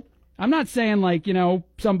people. I'm not saying like,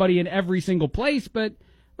 somebody in every single place, but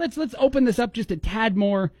let's open this up just a tad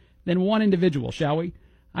more than one individual, shall we?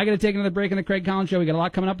 I got to take another break on the Craig Collins Show. We got a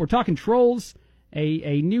lot coming up. We're talking trolls.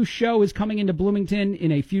 A new show is coming into Bloomington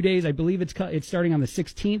in a few days. I believe it's starting on the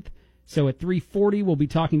 16th. So at 3:40, we'll be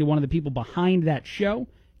talking to one of the people behind that show,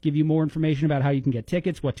 give you more information about how you can get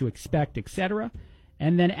tickets, what to expect, etc.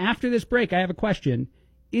 And then after this break, I have a question.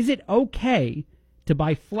 Is it okay to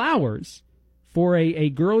buy flowers for a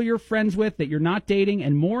girl you're friends with that you're not dating?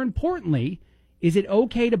 And more importantly, is it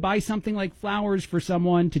okay to buy something like flowers for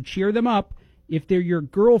someone to cheer them up if they're your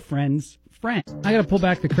girlfriend's friend? I got to pull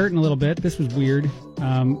back the curtain a little bit. This was weird.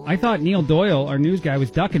 I thought Neil Doyle, our news guy, was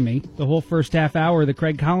ducking me the whole first half hour of the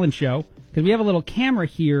Craig Collins Show, because we have a little camera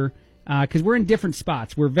here because we're in different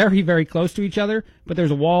spots. We're very, very close to each other, but there's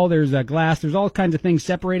a wall, there's a glass, there's all kinds of things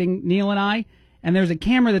separating Neil and I. And there's a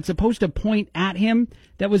camera that's supposed to point at him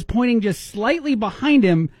that was pointing just slightly behind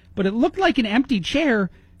him, but it looked like an empty chair.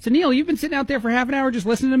 So, Neil, you've been sitting out there for half an hour just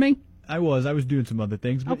listening to me? I was doing some other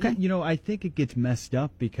things. But, okay. I think it gets messed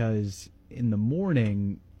up because in the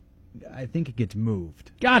morning, I think it gets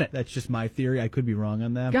moved. Got it. That's just my theory. I could be wrong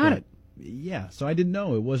on that. Got it. Yeah, so I didn't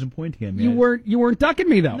know. It wasn't pointing at me. You weren't ducking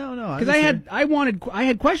me, though. No. Because I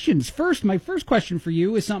had questions. My first question for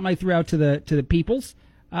you is something I threw out to the peoples.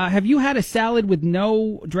 Have you had a salad with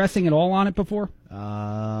no dressing at all on it before?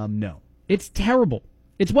 No. It's terrible.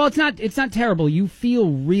 It's not terrible. You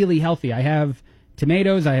feel really healthy. I have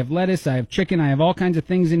tomatoes, I have lettuce, I have chicken, I have all kinds of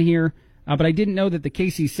things in here. But I didn't know that the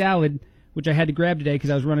Casey salad, which I had to grab today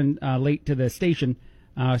because I was running late to the station,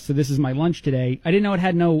 so this is my lunch today. I didn't know it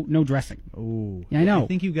had no dressing. Oh, yeah, I know. I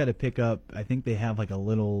think you got to pick up. I think they have like a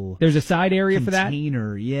little. There's a side area for that.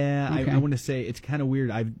 Container, yeah. Okay. I want to say it's kind of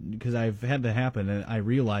weird. Because I've had that happen, and I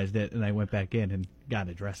realized it, and I went back in and got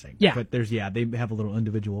a dressing. Yeah, but they have a little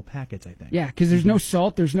individual packets. I think. Yeah, because there's no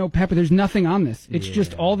salt, there's no pepper, there's nothing on this. It's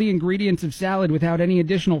just all the ingredients of salad without any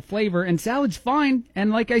additional flavor, and salad's fine.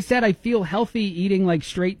 And like I said, I feel healthy eating like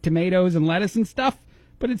straight tomatoes and lettuce and stuff.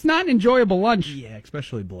 But it's not an enjoyable lunch. Yeah,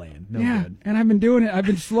 especially bland. No yeah, good. And I've been doing it. I've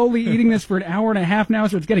been slowly eating this for an hour and a half now,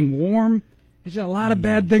 so it's getting warm. There's a lot of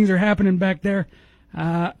bad things are happening back there.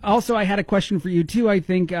 Also, I had a question for you, too. I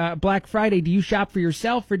think Black Friday, do you shop for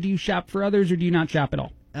yourself, or do you shop for others, or do you not shop at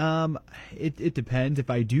all? It depends. If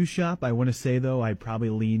I do shop, I want to say, though, I probably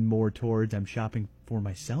lean more towards I'm shopping for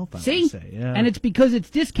myself, I See? would say. Yeah. And it's because it's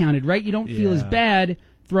discounted, right? You don't feel as bad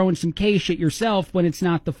throwing some cash at yourself when it's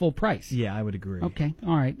not the full price. Yeah, I would agree. Okay,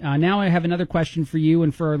 all right. Now I have another question for you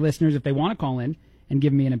and for our listeners if they want to call in and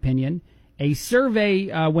give me an opinion. A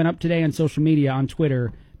survey went up today on social media, on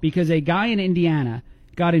Twitter, because a guy in Indiana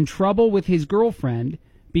got in trouble with his girlfriend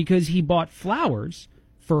because he bought flowers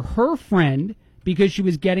for her friend because she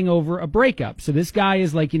was getting over a breakup. So this guy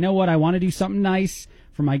is like, you know what, I want to do something nice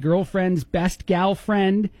for my girlfriend's best gal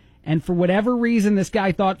friend. And for whatever reason, this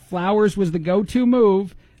guy thought flowers was the go-to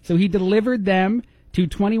move. So he delivered them to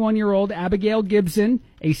 21-year-old Abigail Gibson,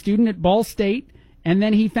 a student at Ball State. And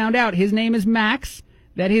then he found out, his name is Max,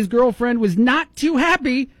 that his girlfriend was not too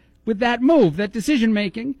happy with that move, that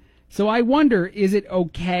decision-making. So I wonder, is it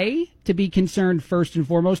okay to be concerned first and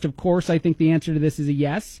foremost? Of course, I think the answer to this is a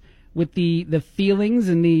yes. With the feelings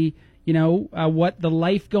and the, what the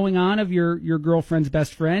life going on of your girlfriend's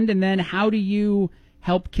best friend. And then how do you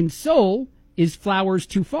help console? Is flowers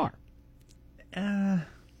too far?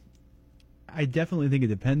 I definitely think it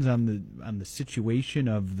depends on the situation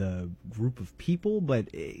of the group of people, but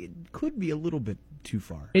it could be a little bit too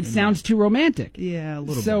far. It sounds too romantic. Yeah, a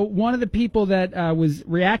little bit. So one of the people that was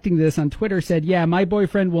reacting to this on Twitter said, yeah, my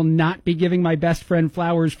boyfriend will not be giving my best friend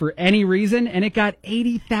flowers for any reason, and it got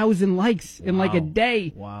 80,000 likes in like a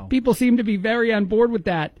day. Wow. People seem to be very on board with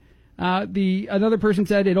that. Another person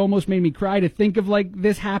said it almost made me cry to think of like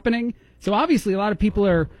this happening. So obviously a lot of people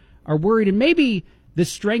are worried, and maybe the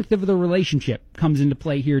strength of the relationship comes into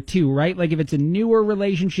play here too, right? Like if it's a newer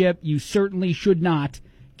relationship, you certainly should not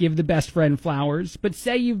give the best friend flowers. But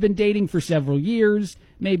say you've been dating for several years,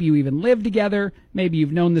 maybe you even live together, maybe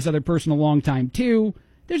you've known this other person a long time too.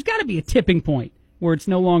 There's got to be a tipping point where it's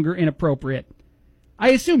no longer inappropriate.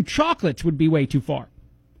 I assume chocolates would be way too far.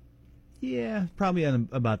 Yeah, probably on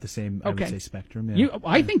about the same, I would say, spectrum. Yeah.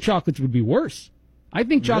 I think chocolates would be worse. I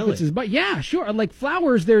think chocolates Really? is, but yeah, sure. Like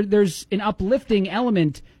flowers, there's an uplifting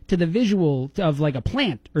element to the visual of like a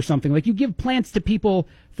plant or something. Like you give plants to people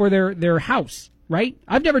for their house, right?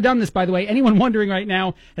 I've never done this, by the way. Anyone wondering right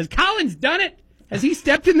now, has Collins done it? Has he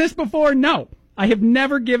stepped in this before? No. I have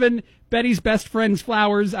never given Betty's best friends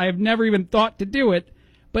flowers. I have never even thought to do it.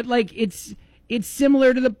 But like it's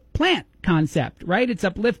similar to the plant concept, right? It's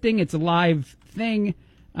uplifting. It's a live thing.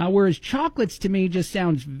 Whereas chocolates to me just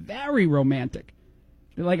sounds very romantic.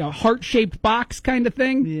 Like a heart-shaped box kind of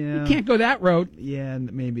thing. Yeah. You can't go that road. Yeah,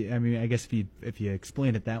 and maybe. I mean, I guess if you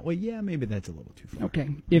explain it that way, yeah, maybe that's a little too far. Okay.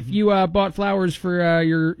 If you bought flowers for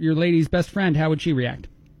your lady's best friend, how would she react?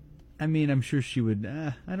 I mean, I'm sure she would.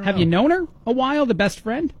 I don't know. Have you known her a while, the best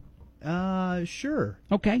friend? Sure.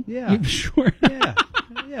 Okay. Yeah. Sure. Yeah.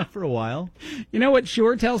 Yeah, for a while. You know what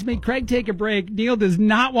Sure tells me? Craig, take a break. Neil does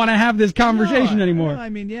not want to have this conversation anymore. I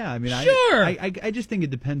mean, yeah. I mean, Sure. I just think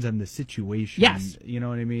it depends on the situation. Yes. You know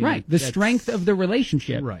what I mean? Right. The strength of the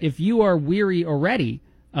relationship. Right. If you are weary already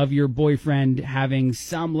of your boyfriend having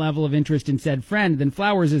some level of interest in said friend, then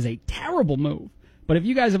flowers is a terrible move. But if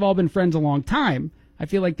you guys have all been friends a long time, I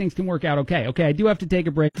feel like things can work out okay. Okay, I do have to take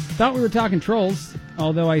a break. Thought we were talking trolls,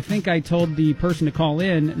 although I think I told the person to call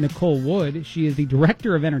in, Nicole Wood. She is the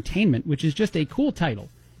Director of Entertainment, which is just a cool title.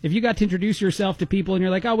 If you got to introduce yourself to people and you're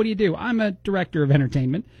like, oh, what do you do? I'm a Director of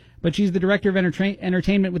Entertainment. But she's the Director of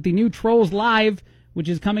Entertainment with the new Trolls Live, which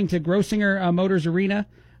is coming to Grossinger Motors Arena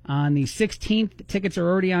on the 16th. Tickets are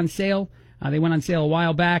already on sale. They went on sale a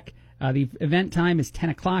while back. The event time is 10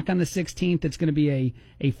 o'clock on the 16th. It's going to be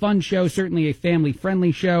a fun show, certainly a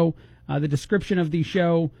family-friendly show. The description of the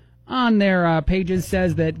show on their pages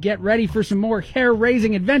says that get ready for some more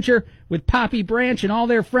hair-raising adventure with Poppy Branch and all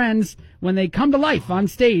their friends when they come to life on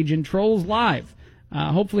stage in Trolls Live.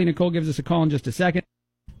 Hopefully Nicole gives us a call in just a second.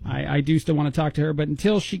 I do still want to talk to her, but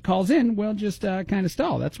until she calls in, we'll just kind of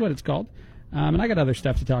stall. That's what it's called. And I got other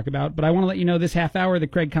stuff to talk about, but I want to let you know this half hour, the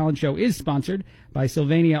Craig Collins Show is sponsored by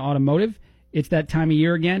Sylvania Automotive. It's that time of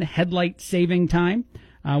year again, headlight saving time.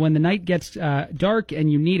 When the night gets dark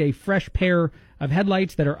and you need a fresh pair of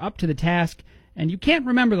headlights that are up to the task, and you can't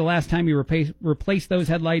remember the last time you replaced those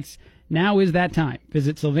headlights, now is that time.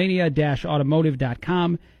 Visit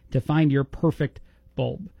sylvania-automotive.com to find your perfect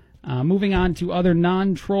bulb. Moving on to other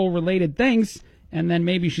non-troll related things, and then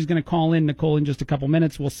maybe she's going to call in Nicole in just a couple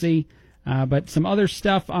minutes. We'll see. But some other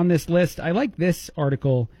stuff on this list. I like this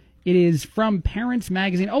article. It is from Parents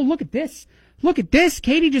Magazine. Oh, look at this. Look at this.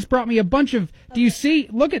 Katie just brought me a bunch of, do you see?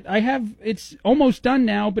 Look at, it's almost done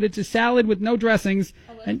now, but it's a salad with no dressings.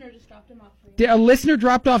 A listener just dropped them off for you. A listener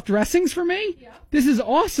dropped off dressings for me? Yeah. This is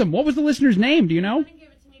awesome. What was the listener's name? Do you know? He didn't give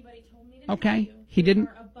it to me, but he told me to Okay. tell you. He didn't.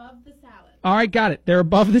 Are above the salad. All right, got it. They're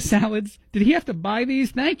above the salads. Did he have to buy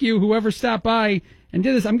these? Thank you, whoever stopped by and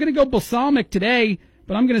did this. I'm going to go balsamic today,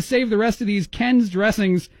 but I'm going to save the rest of these. Ken's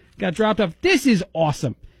dressings got dropped off. This is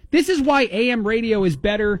awesome. This is why AM radio is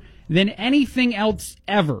better than anything else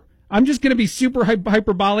ever. I'm just going to be super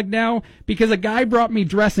hyperbolic now because a guy brought me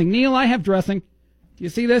dressing. Neil, I have dressing. Do you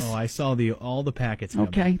see this? Oh, I saw all the packets.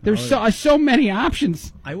 Okay, there's so many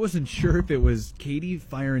options. I wasn't sure if it was Katie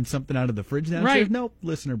firing something out of the fridge downstairs. Right. Nope,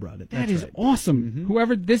 listener brought it. That That's is right. awesome. Mm-hmm.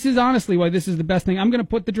 Whoever, this is honestly why this is the best thing. I'm going to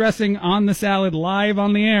put the dressing on the salad live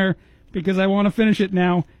on the air because I want to finish it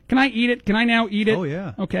now. Can I eat it? Can I now eat it? Oh,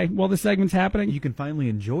 yeah. Okay, well, the segment's happening. You can finally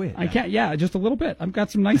enjoy it. I can't, yeah, just a little bit. I've got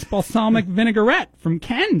some nice balsamic vinaigrette from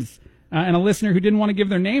Ken's and a listener who didn't want to give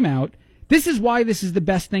their name out. This is why this is the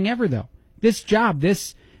best thing ever, though. This job,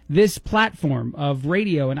 this platform of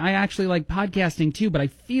radio, and I actually like podcasting too, but I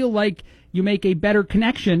feel like you make a better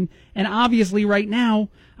connection, and obviously right now,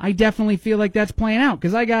 I definitely feel like that's playing out,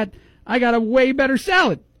 because I got a way better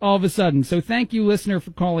salad all of a sudden. So thank you, listener, for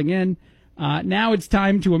calling in. Now it's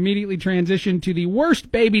time to immediately transition to the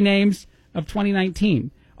worst baby names of 2019.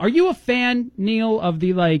 Are you a fan, Neil, of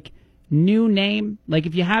the, new name? Like,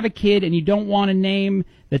 if you have a kid and you don't want a name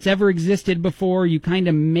that's ever existed before, you kind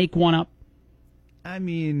of make one up? I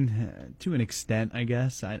mean, to an extent, I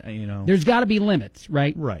guess. There's got to be limits,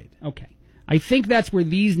 right? Right. Okay. I think that's where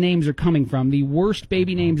these names are coming from. The worst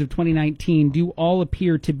baby names of 2019 do all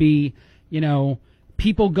appear to be,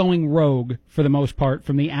 people going rogue for the most part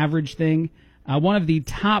from the average thing. One of the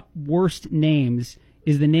top worst names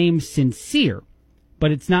is the name Sincere,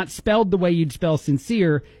 but it's not spelled the way you'd spell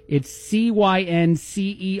sincere. It's Cyncere,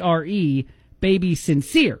 baby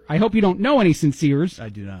Sincere. I hope you don't know any Sinceres. I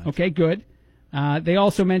do not. Okay, good. They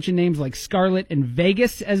also mention names like Scarlet and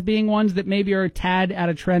Vegas as being ones that maybe are a tad out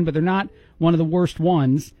of trend, but they're not one of the worst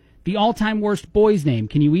ones. The all-time worst boy's name,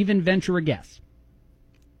 can you even venture a guess?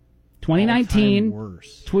 2019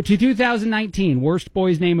 worst. to 2019, worst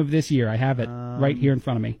boy's name of this year. I have it right here in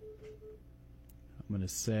front of me. I'm going to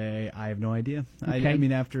say I have no idea. Okay. I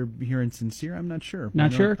mean, after hearing Sincere, I'm not sure.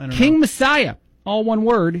 Not sure? I don't King know. Messiah, all one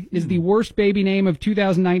word, is the worst baby name of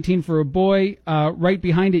 2019 for a boy. Right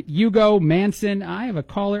behind it, Hugo, Manson. I have a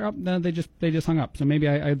caller. Oh, no, they just hung up, so maybe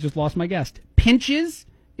I just lost my guest. Pinches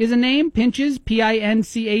is a name. Pinches,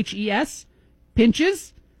 Pinches.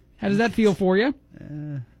 Pinches? How does that feel for you?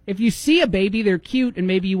 If you see a baby, they're cute, and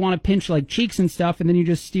maybe you want to pinch like cheeks and stuff, and then you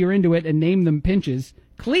just steer into it and name them Pinches.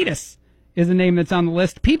 Cletus is a name that's on the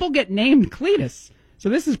list. People get named Cletus, so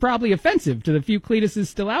this is probably offensive to the few Cletuses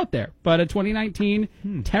still out there. But a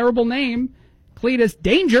 2019 terrible name, Cletus.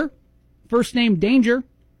 Danger, first name Danger.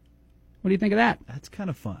 What do you think of that? That's kind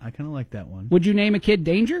of fun. I kind of like that one. Would you name a kid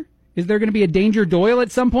Danger? Is there going to be a Danger Doyle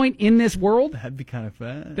at some point in this world? That'd be kind of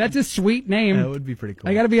fun. That's a sweet name. That would be pretty cool.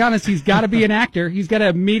 I got to be honest, he's got to be an actor. He's got to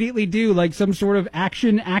immediately do like some sort of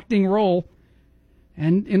acting role.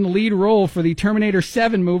 And in the lead role for the Terminator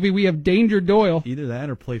 7 movie, we have Danger Doyle. Either that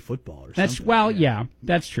or play football or That's something. yeah,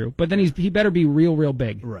 that's true. But then he better be real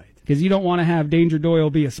big. Right. Because you don't want to have Danger Doyle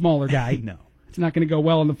be a smaller guy. No. It's not going to go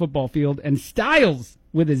well on the football field. And Styles,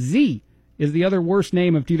 with a Z, is the other worst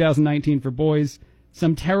name of 2019 for boys.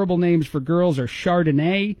 Some terrible names for girls are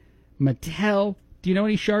Chardonnay, Mattel. Do you know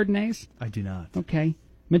any Chardonnays? I do not. Okay.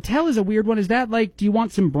 Mattel is a weird one. Is that like, do you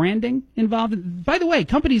want some branding involved? By the way,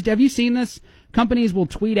 companies, have you seen this? Companies will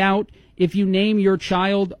tweet out, if you name your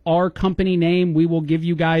child our company name, we will give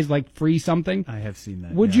you guys like free something. I have seen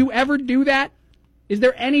that. Would yeah. you ever do that? Is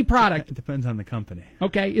there any product? It depends on the company.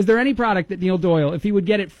 Okay. Is there any product that Neil Doyle, if he would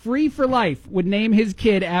get it free for life, would name his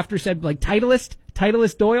kid after said like Titleist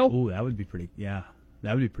Doyle? Oh, that would be pretty. Yeah,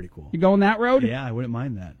 that would be pretty cool. You going that road? Yeah, I wouldn't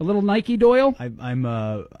mind that. A little Nike Doyle?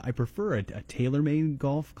 I prefer a TaylorMade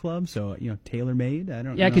golf club. So TaylorMade. I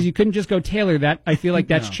don't. Yeah, because you couldn't just go tailor that. I feel like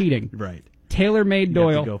that's No. cheating. Right. TaylorMade You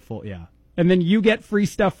Doyle. have to go full. Yeah. And then you get free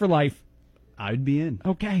stuff for life. I'd be in.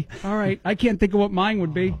 Okay. All right. I can't think of what mine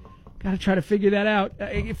would be. Got to try to figure that out.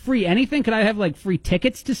 Free anything? Could I have like free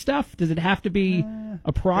tickets to stuff? Does it have to be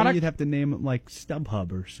a product? Maybe you'd have to name it like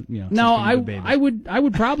StubHub or No, something with a baby. I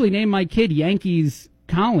would probably name my kid Yankees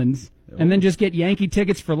Collins and then just get Yankee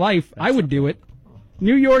tickets for life. I would do it.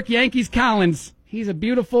 New York Yankees Collins. He's a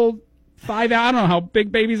beautiful 5. I don't know how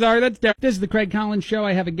big babies are. This is the Craig Collins Show.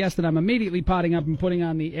 I have a guest that I'm immediately potting up and putting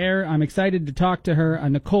on the air. I'm excited to talk to her.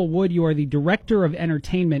 Nicole Wood, you are the Director of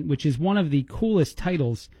Entertainment, which is one of the coolest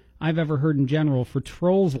titles I've ever heard in general, for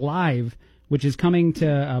Trolls Live, which is coming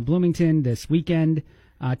to Bloomington this weekend.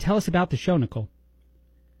 Tell us about the show, Nicole.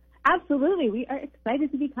 Absolutely. We are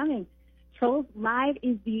excited to be coming. Trolls Live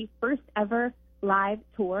is the first ever live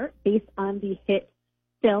tour based on the hit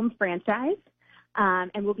film franchise.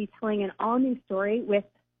 and we'll be telling an all-new story with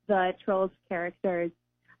the Trolls characters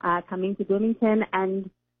coming to Bloomington, and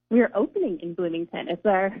we're opening in Bloomington.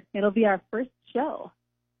 It'll be our first show.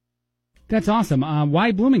 That's awesome.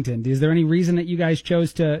 Why Bloomington? Is there any reason that you guys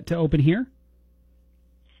chose to open here?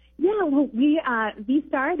 Yeah, well, we,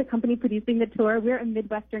 V-Star, the company producing the tour, we're a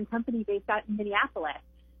Midwestern company based out in Minneapolis.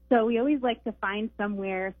 So we always like to find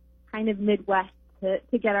somewhere kind of Midwest to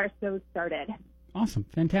get our shows started. Awesome.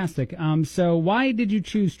 Fantastic. So why did you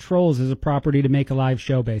choose Trolls as a property to make a live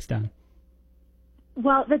show based on?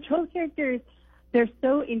 Well, the Troll characters, they're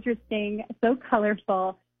so interesting, so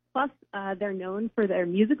colorful, plus they're known for their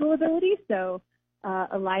musical ability, so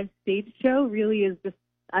a live stage show really is just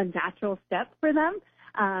a natural step for them.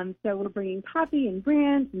 So we're bringing Poppy and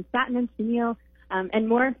Branch and Satin and Chenille and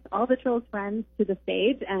more, all the Trolls' friends to the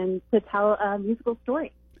stage and to tell a musical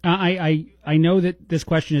story. I know that this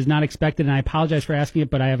question is not expected, and I apologize for asking it,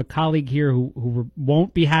 but I have a colleague here who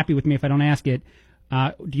won't be happy with me if I don't ask it.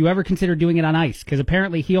 Do you ever consider doing it on ice? Because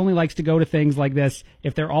apparently he only likes to go to things like this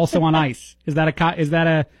if they're also on ice. Is that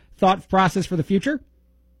a thought process for the future?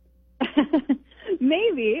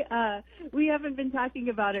 Maybe. We haven't been talking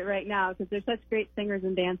about it right now because they're such great singers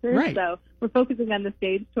and dancers. Right. So we're focusing on the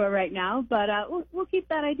stage tour right now, but we'll keep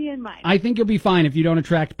that idea in mind. I think you'll be fine if you don't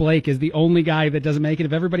attract Blake as the only guy that doesn't make it.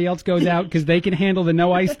 If everybody else goes out because they can handle the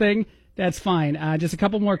no ice thing, that's fine. Just a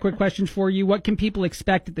couple more quick questions for you. What can people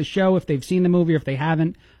expect at the show if they've seen the movie or if they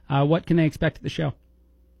haven't? What can they expect at the show?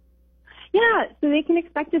 Yeah, so they can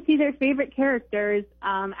expect to see their favorite characters,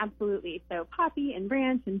 absolutely. So Poppy and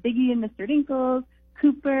Branch and Biggie and Mr. Dinkles,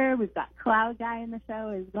 Cooper, we've got Cloud Guy in the show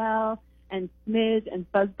as well, and Smidge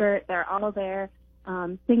and Fuzzbert, they're all there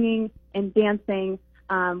singing and dancing.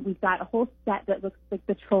 We've got a whole set that looks like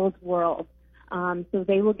the Trolls world. So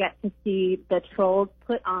they will get to see the Trolls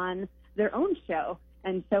put on their own show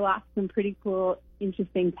and show off some pretty cool,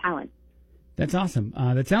 interesting talent. That's awesome.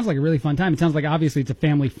 That sounds like a really fun time. It sounds like obviously it's a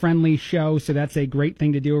family-friendly show, so that's a great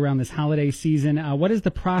thing to do around this holiday season. What does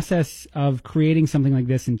the process of creating something like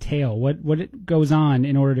this entail? What goes on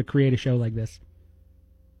in order to create a show like this?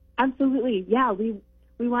 Absolutely, yeah. We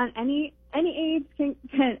want any age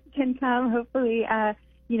can come. Hopefully,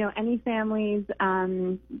 any families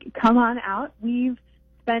come on out. We've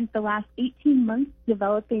spent the last 18 months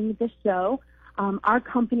developing the show. Our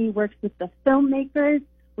company works with the filmmakers.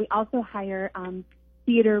 We also hire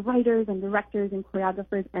theater writers and directors and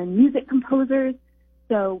choreographers and music composers.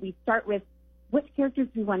 So we start with which characters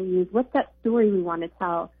we want to use, what's that story we want to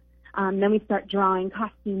tell. Then we start drawing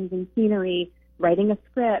costumes and scenery, writing a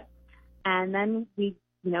script. And then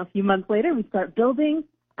a few months later, we start building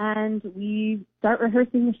and we start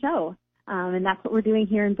rehearsing the show. And that's what we're doing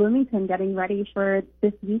here in Bloomington, getting ready for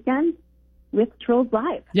this weekend with Trolls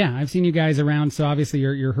Live. Yeah, I've seen you guys around, so obviously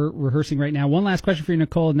you're rehearsing right now. One last question for you,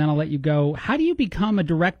 Nicole, and then I'll let you go. How do you become a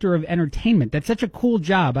director of entertainment? That's such a cool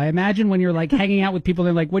job. I imagine when you're like hanging out with people,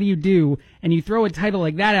 they're like, what do you do? And you throw a title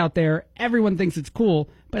like that out there, everyone thinks it's cool.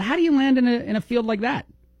 But how do you land in a field like that?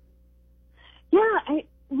 Yeah,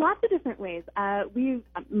 lots of different ways. I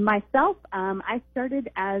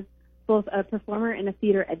started as both a performer and a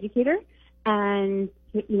theater educator, and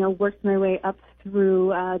worked my way up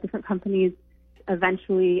through different companies,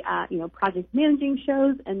 eventually, project managing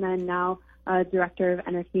shows, and then now director of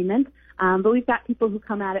entertainment. But we've got people who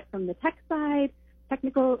come at it from the tech side,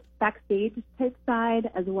 technical backstage type side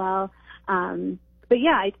as well. But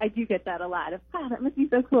yeah, I do get that a lot of, wow, that must be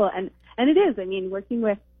so cool. And it is. I mean, working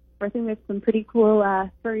with some pretty cool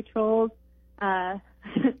furry trolls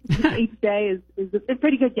each day is a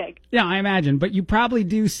pretty good gig. Yeah, I imagine. But you probably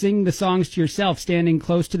do sing the songs to yourself standing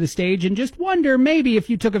close to the stage and just wonder maybe if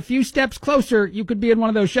you took a few steps closer, you could be in one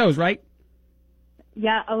of those shows, right?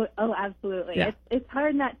 Yeah, oh, absolutely. Yeah. It's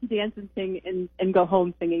hard not to dance and sing and go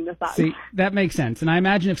home singing the song. See, that makes sense. And I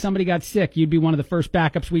imagine if somebody got sick, you'd be one of the first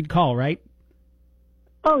backups we'd call, right?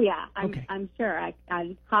 Oh, yeah. Okay. I'm sure.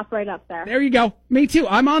 I'd hop right up there. There you go. Me too.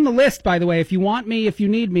 I'm on the list, by the way. If you want me, if you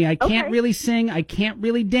need me. I can't Okay. really sing. I can't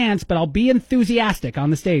really dance, but I'll be enthusiastic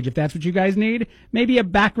on the stage if that's what you guys need. Maybe a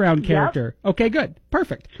background character. Yep. Okay, good.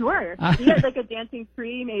 Perfect. Sure. Yeah, like a dancing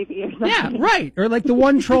tree, maybe. Or something. Yeah, right. Or like the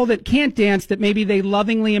one troll that can't dance that maybe they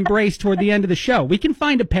lovingly embrace toward the end of the show. We can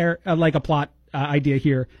find a plot idea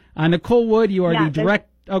here. Nicole Wood, you are the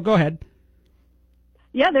direct... Oh, go ahead.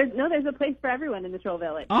 Yeah, there's a place for everyone in the Troll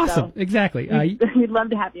Village. Awesome, so exactly. We'd love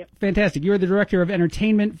to have you. Fantastic. You are the director of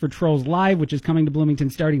entertainment for Trolls Live, which is coming to Bloomington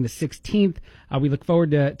starting the 16th. We look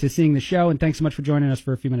forward to seeing the show, and thanks so much for joining us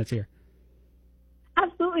for a few minutes here.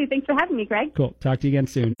 Absolutely. Thanks for having me, Greg. Cool. Talk to you again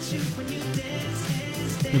soon.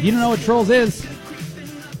 If you don't know what Trolls is,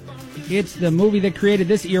 it's the movie that created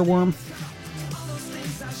this earworm.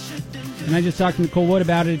 And I just talked to Nicole Wood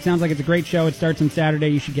about it. It sounds like it's a great show. It starts on Saturday.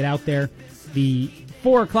 You should get out there. The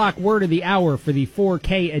 4 o'clock word of the hour for the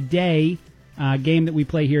 4K a day game that we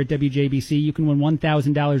play here at WJBC. You can win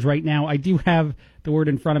 $1,000 right now. I do have the word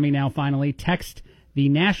in front of me now, finally. Text the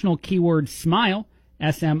national keyword SMILE,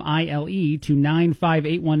 S-M-I-L-E, to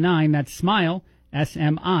 95819. That's SMILE,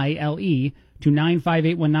 S-M-I-L-E, to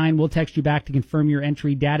 95819. We'll text you back to confirm your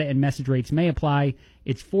entry. Data and message rates may apply.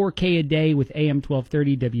 It's 4K a day with AM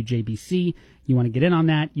 1230 WJBC. You want to get in on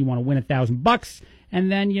that. You want to win $1,000.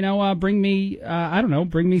 And then, bring me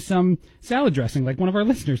some salad dressing like one of our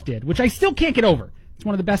listeners did, which I still can't get over. It's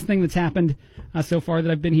one of the best things that's happened so far that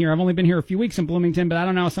I've been here. I've only been here a few weeks in Bloomington, but I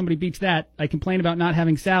don't know how somebody beats that. I complain about not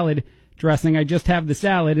having salad dressing. I just have the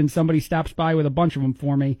salad, and somebody stops by with a bunch of them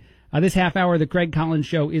for me. This half hour of the Craig Collins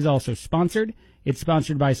Show is also sponsored. It's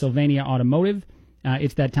sponsored by Sylvania Automotive.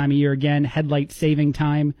 It's that time of year again, headlight saving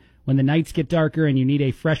time, when the nights get darker and you need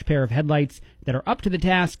a fresh pair of headlights that are up to the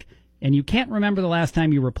task, and you can't remember the last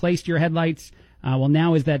time you replaced your headlights. Well,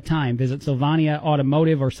 now is that time. Visit Sylvania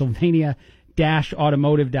Automotive or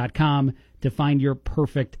Sylvania-automotive.com to find your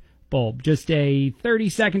perfect bulb. Just a 30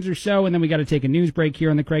 seconds or so, and then we got to take a news break here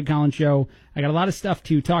on the Craig Collins Show. I got a lot of stuff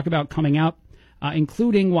to talk about coming up,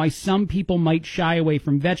 including why some people might shy away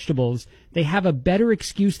from vegetables. They have a better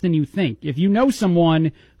excuse than you think. If you know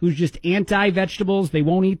someone who's just anti-vegetables, they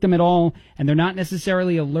won't eat them at all, and they're not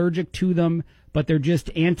necessarily allergic to them, but they're just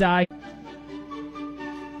anti.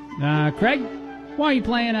 Craig, why are you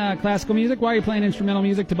playing classical music? Why are you playing instrumental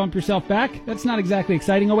music to bump yourself back? That's not exactly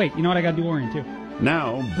exciting. Oh, wait, you know what? I got to do Orient, too.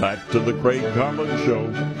 Now, back to the Craig Collins Show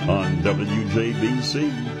on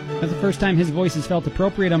WJBC. That's the first time his voice has felt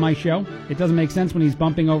appropriate on my show. It doesn't make sense when he's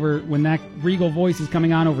bumping over, when that regal voice is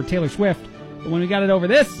coming on over Taylor Swift. But when we got it over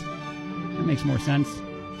this, that makes more sense.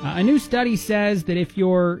 A new study says that if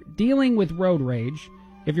you're dealing with road rage,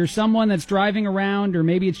 if you're someone that's driving around, or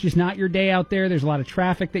maybe it's just not your day out there, there's a lot of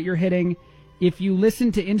traffic that you're hitting, if you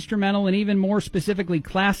listen to instrumental and even more specifically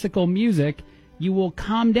classical music, you will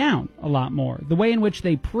calm down a lot more. The way in which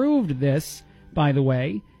they proved this, by the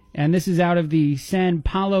way, and this is out of the San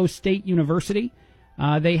Paulo State University,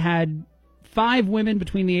 they had 5 women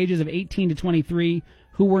between the ages of 18 to 23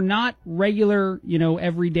 who were not regular,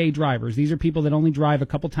 everyday drivers. These are people that only drive a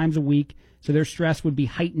couple times a week, so their stress would be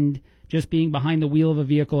heightened just being behind the wheel of a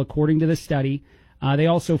vehicle, according to the study. They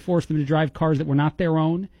also forced them to drive cars that were not their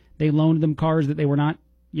own. They loaned them cars that they were not,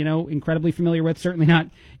 incredibly familiar with, certainly not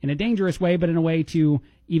in a dangerous way, but in a way to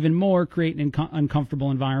even more create an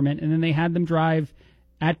uncomfortable environment. And then they had them drive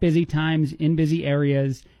at busy times in busy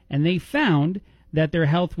areas, and they found that their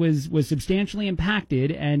health was substantially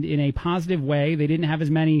impacted, and in a positive way. They didn't have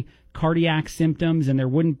as many cardiac symptoms, and there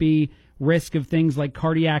wouldn't be risk of things like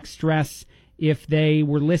cardiac stress if they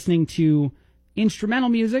were listening to instrumental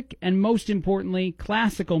music, and most importantly,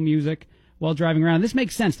 classical music while driving around. This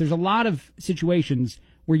makes sense. There's a lot of situations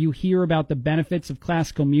where you hear about the benefits of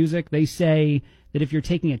classical music. They say that if you're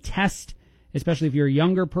taking a test, especially if you're a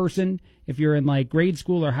younger person, if you're in like grade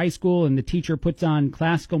school or high school and the teacher puts on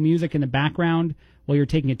classical music in the background while you're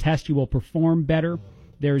taking a test, you will perform better.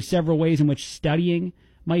 There's several ways in which studying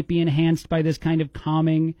might be enhanced by this kind of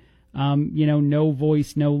calming, no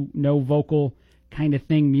voice, no vocal kind of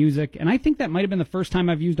thing music. And I think that might have been the first time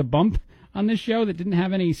I've used a bump on this show that didn't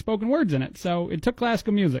have any spoken words in it. So it took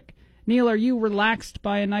classical music. Neil, are you relaxed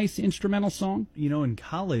by a nice instrumental song? In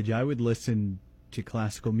college, I would listen to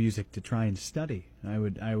classical music to try and study. I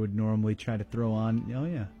would normally try to throw on, oh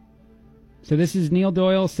yeah. So this is Neil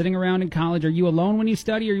Doyle sitting around in college. Are you alone when you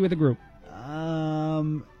study, or are you with a group?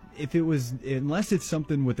 Unless it's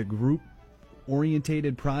something with a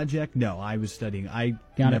group-orientated project, no, I was studying. I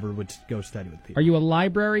never would go study with people. Are you a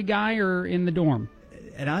library guy or in the dorm?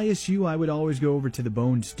 At ISU, I would always go over to the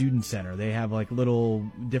Bone Student Center. They have like little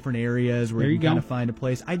different areas where you can kind of find a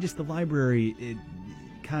place. The library, it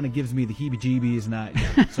kind of gives me the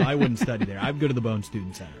heebie-jeebies, so I wouldn't study there. I'd go to the Bone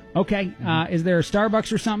Student Center. Okay. Is there a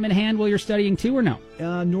Starbucks or something in hand while you're studying too, or no?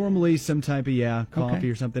 Normally some type of,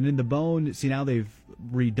 coffee or something. In the Bone, now they've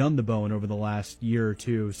redone the Bone over the last year or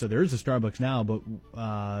two, so there is a Starbucks now, but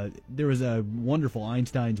there was a wonderful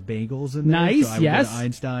Einstein's Bagels in there. Nice, so I would go to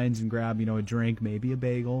Einstein's and grab, a drink, maybe a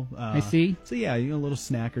bagel. I see. So yeah, a little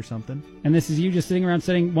snack or something. And this is you just sitting around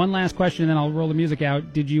studying. One last question, and then I'll roll the music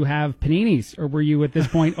out. Did you have paninis, or were you at this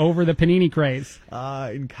point over the panini craze?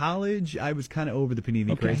 In college, I was kind of over the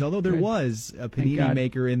panini craze, although there was a panini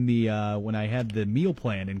maker in the when I had the meal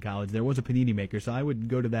plan in college. There was a panini maker, so I would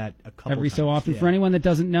go to that a couple every times. So often. For anyone anyone that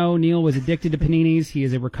doesn't know, Neil was addicted to paninis. He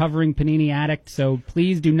is a recovering panini addict, so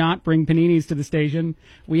please do not bring paninis to the station.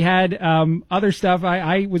 We had other stuff.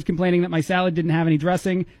 I was complaining that my salad didn't have any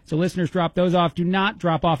dressing, so listeners drop those off. Do not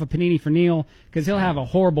drop off a panini for Neil, because he'll have a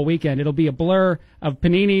horrible weekend. It'll be a blur of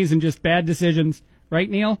paninis and just bad decisions. Right,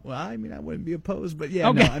 Neil? Well, I mean, I wouldn't be opposed, but yeah,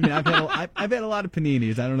 okay. No, I mean, I've had a lot of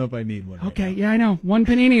paninis. I don't know if I need one. Okay, right yeah, I know. One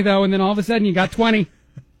panini, though, and then all of a sudden you got 20.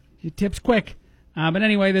 Your tip's quick. But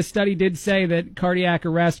anyway, this study did say that cardiac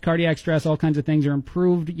arrest, cardiac stress, all kinds of things are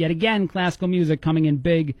improved. Yet again, classical music coming in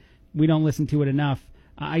big. We don't listen to it enough.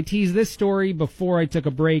 I teased this story before I took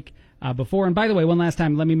a break. And by the way, one last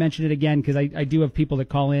time, let me mention it again, because I do have people that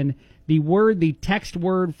call in. The text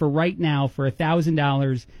word for right now for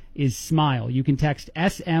 $1,000 is smile. You can text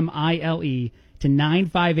SMILE to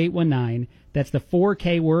 95819. That's the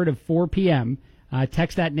 4K word of 4 p.m.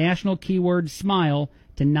 Text that national keyword smile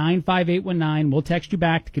to 95819. We'll text you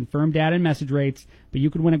back to confirm data and message rates, but you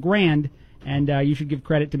could win $1,000, and you should give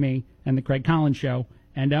credit to me and the Craig Collins Show.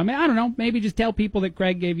 And I don't know, maybe just tell people that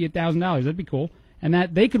Craig gave you $1,000. That'd be cool. And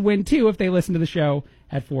that they could win, too, if they listen to the show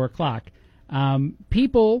at 4 o'clock.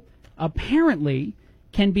 People apparently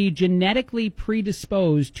can be genetically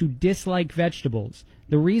predisposed to dislike vegetables.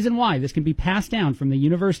 The reason why, this can be passed down from the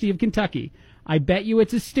University of Kentucky. I bet you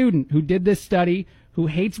it's a student who did this study who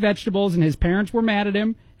hates vegetables, and his parents were mad at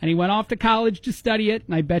him, and he went off to college to study it,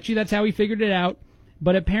 and I bet you that's how he figured it out.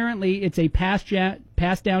 But apparently it's a passed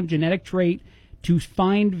down genetic trait to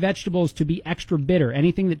find vegetables to be extra bitter.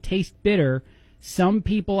 Anything that tastes bitter, some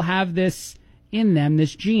people have this in them,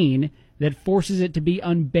 this gene, that forces it to be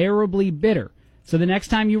unbearably bitter. So the next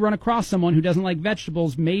time you run across someone who doesn't like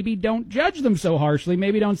vegetables, maybe don't judge them so harshly.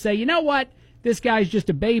 Maybe don't say, you know what, this guy's just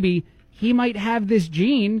a baby. He might have this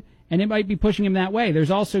gene, and it might be pushing him that way.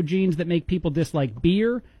 There's also genes that make people dislike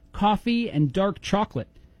beer, coffee, and dark chocolate,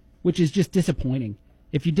 which is just disappointing.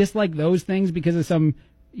 If you dislike those things because of some,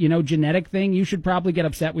 genetic thing, you should probably get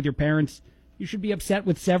upset with your parents. You should be upset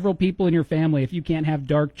with several people in your family if you can't have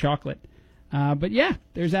dark chocolate. But yeah,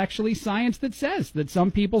 there's actually science that says that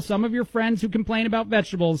some people, some of your friends who complain about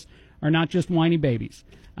vegetables are not just whiny babies.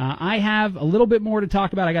 I have a little bit more to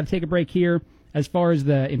talk about. I got to take a break here as far as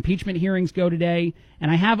the impeachment hearings go today, and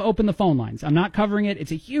I have opened the phone lines. I'm not covering it.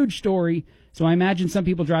 It's a huge story, so I imagine some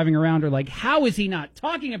people driving around are like, how is he not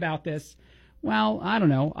talking about this? Well, I don't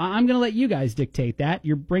know. I'm going to let you guys dictate that.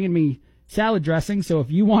 You're bringing me salad dressing, so if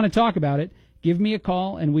you want to talk about it, give me a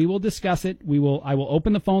call, and we will discuss it. I will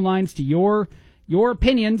open the phone lines to your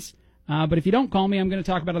opinions. But if you don't call me, I'm going to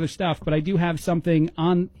talk about other stuff. But I do have something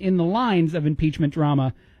in the lines of impeachment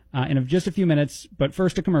drama in just a few minutes. But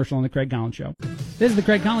first, a commercial on the Craig Collins Show. This is the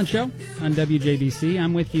Craig Collins Show on WJBC.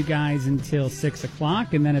 I'm with you guys until 6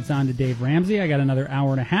 o'clock, and then it's on to Dave Ramsey. I got another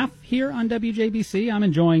hour and a half here on WJBC. I'm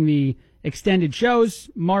enjoying the extended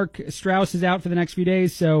shows. Mark Strauss is out for the next few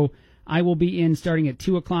days, so I will be in starting at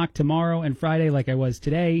 2 o'clock tomorrow and Friday like I was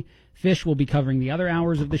today. Fish will be covering the other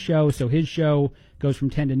hours of the show, so his show goes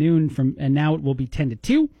from 10 to noon, and now it will be 10 to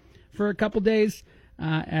 2 for a couple days,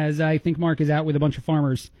 as I think Mark is out with a bunch of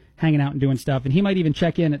farmers hanging out and doing stuff, and he might even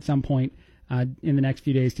check in at some point in the next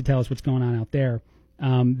few days to tell us what's going on out there.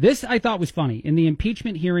 This I thought was funny. In the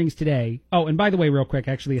impeachment hearings today, oh, and by the way, real quick,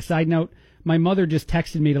 actually, a side note, my mother just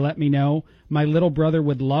texted me to let me know my little brother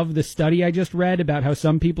would love the study I just read about how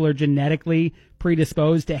some people are genetically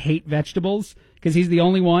predisposed to hate vegetables, because he's the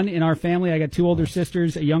only one in our family. I got 2 older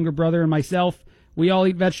sisters, a younger brother, and myself. We all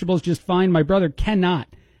eat vegetables just fine. My brother cannot,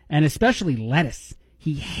 and especially lettuce.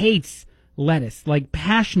 He hates lettuce, like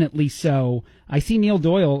passionately so. I see Neil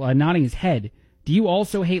Doyle nodding his head. Do you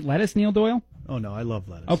also hate lettuce, Neil Doyle? Oh, no, I love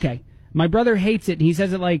lettuce. Okay. My brother hates it, and he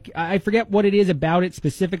says it like, I forget what it is about it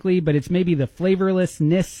specifically, but it's maybe the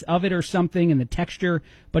flavorlessness of it or something and the texture.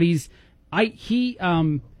 But he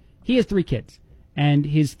has 3 kids, and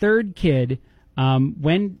his third kid,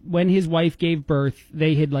 when his wife gave birth,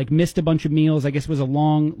 they had like missed a bunch of meals. I guess it was a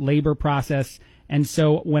long labor process. And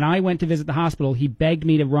so when I went to visit the hospital, he begged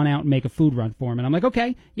me to run out and make a food run for him. And I'm like,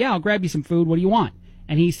 okay, yeah, I'll grab you some food. What do you want?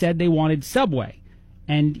 And he said they wanted Subway.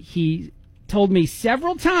 And he told me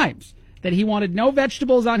several times that he wanted no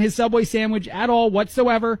vegetables on his Subway sandwich at all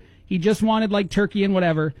whatsoever. He just wanted like turkey and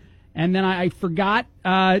whatever. And then I forgot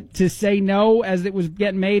to say no as it was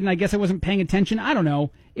getting made, and I guess I wasn't paying attention. I don't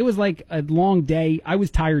know. It was like a long day. I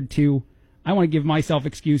was tired too. I want to give myself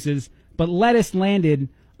excuses. But lettuce landed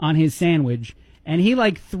on his sandwich, and he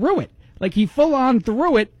like threw it. Like he full on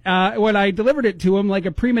threw it when I delivered it to him, like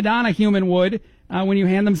a prima donna human would when you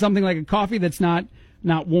hand them something like a coffee that's not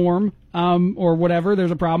warm or whatever.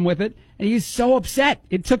 There's a problem with it. And he's so upset.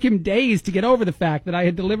 It took him days to get over the fact that I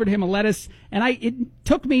had delivered him a lettuce, and it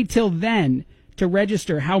took me till then to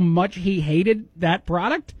register how much he hated that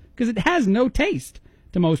product, because it has no taste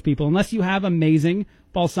to most people unless you have amazing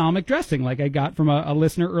balsamic dressing like I got from a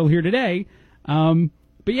listener earlier today.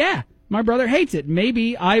 But yeah, my brother hates it.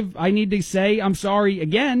 Maybe I need to say I'm sorry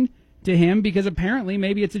again to him, because apparently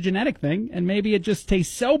maybe it's a genetic thing, and maybe it just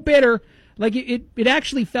tastes so bitter. Like it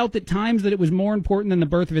actually felt at times that it was more important than the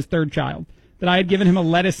birth of his third child, that I had given him a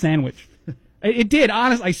lettuce sandwich. It did,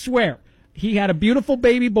 honest, I swear. He had a beautiful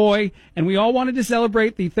baby boy, and we all wanted to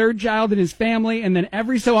celebrate the third child in his family, and then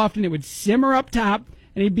every so often it would simmer up top,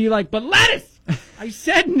 and he'd be like, but lettuce! I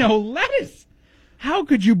said no lettuce! How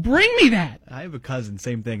could you bring me that? I have a cousin,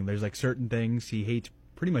 same thing. There's like certain things he hates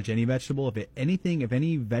pretty much any vegetable. If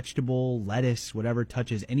any vegetable, lettuce, whatever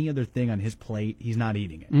touches any other thing on his plate, he's not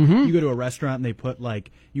eating it. Mm-hmm. You go to a restaurant and they put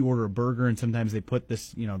you order a burger and sometimes they put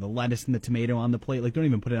this, the lettuce and the tomato on the plate. Like, don't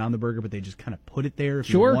even put it on the burger, but they just kind of put it there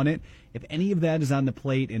if you want it. If any of that is on the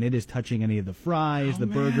plate and it is touching any of the fries,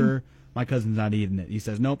 burger, my cousin's not eating it. He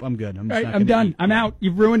says, nope, I'm good. I'm done. I'm out.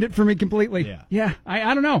 You've ruined it for me completely. Yeah.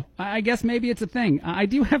 I don't know. I guess maybe it's a thing. I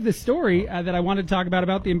do have this story that I wanted to talk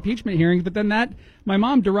about the impeachment hearings, but then my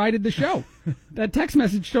mom derided the show. That text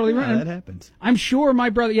message totally ran. That happens. I'm sure my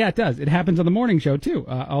brother, it does. It happens on the morning show too.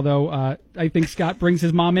 Although I think Scott brings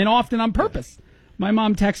his mom in often on purpose. My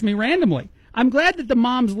mom texts me randomly. I'm glad that the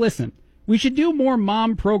moms listen. We should do more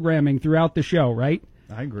mom programming throughout the show, right?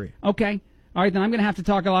 I agree. Okay. All right, then I'm going to have to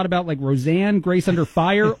talk a lot about like Roseanne, Grace Under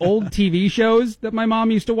Fire, old TV shows that my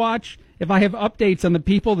mom used to watch. If I have updates on the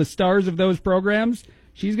people, the stars of those programs,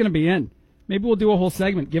 she's going to be in. Maybe we'll do a whole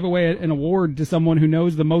segment, give away an award to someone who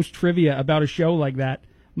knows the most trivia about a show like that.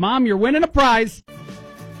 Mom, you're winning a prize.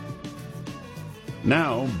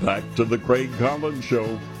 Now, back to the Craig Collins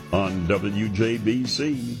Show on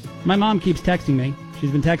WJBC. My mom keeps texting me. She's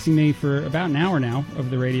been texting me for about an hour now of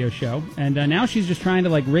the radio show, and now she's just trying to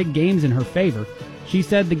rig games in her favor. She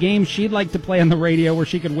said the game she'd like to play on the radio where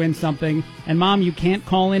she could win something, and Mom, you can't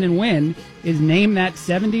call in and win, is name that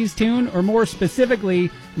 70s tune, or more specifically,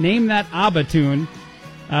 name that ABBA tune.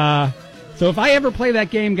 So if I ever play that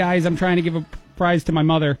game, guys, I'm trying to give a prize to my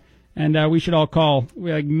mother, and we should all call.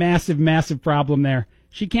 We massive problem there.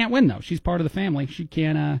 She can't win, though. She's part of the family. She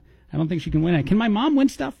can't, I don't think she can win it. Can my mom win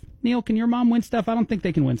stuff? Neil, can your mom win stuff? I don't think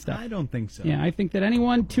they can win stuff. I don't think so. Yeah, I think that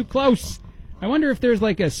anyone too close. I wonder if there's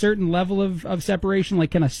a certain level of separation.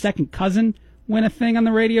 Like, can a second cousin win a thing on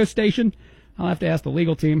the radio station? I'll have to ask the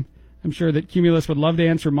legal team. I'm sure that Cumulus would love to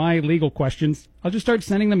answer my legal questions. I'll just start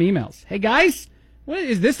sending them emails. Hey, guys,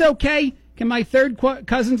 is this okay? Can my third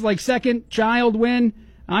cousin's second child win?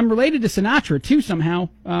 I'm related to Sinatra, too, somehow.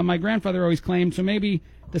 My grandfather always claimed, so maybe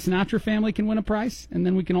the Sinatra family can win a prize, and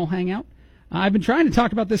then we can all hang out. I've been trying to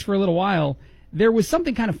talk about this for a little while. There was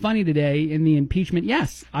something kind of funny today in the impeachment.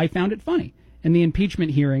 Yes, I found it funny. In the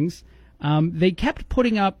impeachment hearings, they kept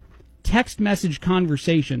putting up text message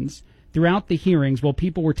conversations throughout the hearings while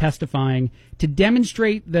people were testifying to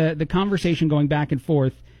demonstrate the conversation going back and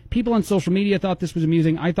forth. People on social media thought this was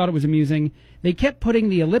amusing. I thought it was amusing. They kept putting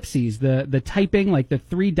the ellipses, the typing, the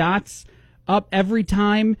 3 dots, up every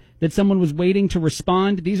time that someone was waiting to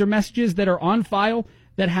respond. These are messages that are on file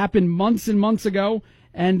that happened months and months ago,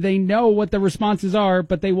 and they know what the responses are,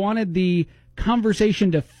 but they wanted the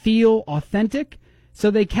conversation to feel authentic,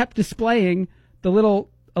 so they kept displaying the little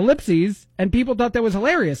ellipses, and people thought that was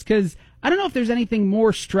hilarious, because I don't know if there's anything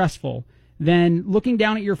more stressful than looking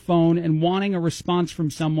down at your phone and wanting a response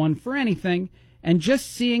from someone for anything, and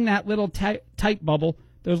just seeing that little type bubble,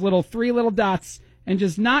 those 3 little dots, and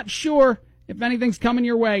just not sure if anything's coming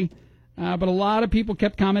your way. But a lot of people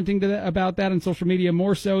kept commenting about that on social media,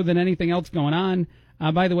 more so than anything else going on.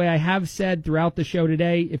 By the way, I have said throughout the show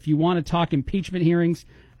today, if you want to talk impeachment hearings,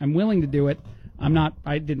 I'm willing to do it.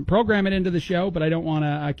 I didn't program it into the show, but I don't want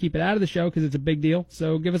to keep it out of the show because it's a big deal.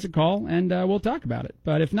 So give us a call and we'll talk about it.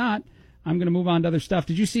 But if not, I'm going to move on to other stuff.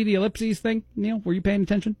 Did you see the ellipses thing, Neil? Were you paying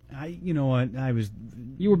attention? You know what?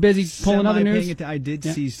 You were busy pulling other news? I did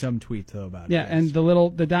see some tweets, though, about it. Yeah, and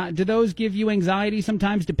the dot, do those give you anxiety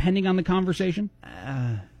sometimes, depending on the conversation?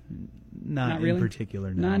 Not really? In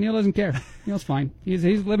particular, no. Nah, Neil doesn't care. Neil's fine. He's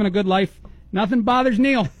living a good life. Nothing bothers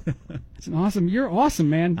Neil. It's awesome. You're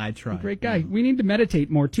awesome, man. I try. Great guy. Yeah. We need to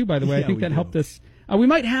meditate more, too, by the way. Yeah, I think that helped us. We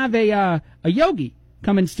might have a yogi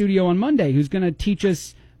come in studio on Monday who's going to teach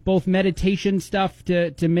us both meditation stuff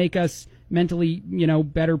to make us mentally,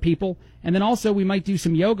 better people. And then also we might do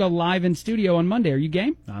some yoga live in studio on Monday. Are you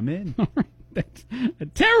game? I'm in. That's a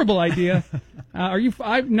terrible idea. Are you? No,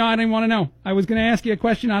 I don't even want to know. I was going to ask you a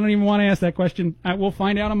question. I don't even want to ask that question. We'll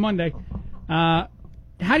find out on Monday. How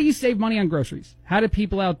do you save money on groceries? How do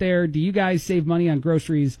people out there, do you guys save money on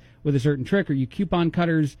groceries with a certain trick? Are you coupon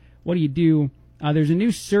cutters? What do you do? there's a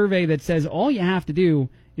new survey that says all you have to do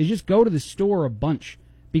is just go to the store a bunch,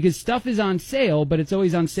 because stuff is on sale, but it's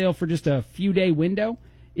always on sale for just a few-day window.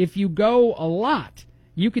 If you go a lot,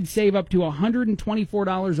 you could save up to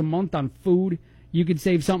 $124 a month on food. You could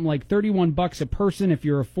save something like $31 a person if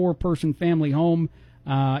you're a 4-person family home.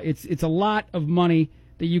 It's a lot of money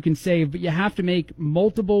that you can save, but you have to make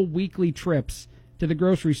multiple weekly trips to the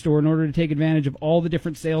grocery store in order to take advantage of all the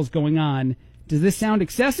different sales going on. Does this sound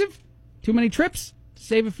excessive? Too many trips?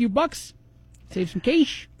 Save a few bucks? Save some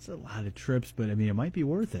cash? It's a lot of trips, but I mean, it might be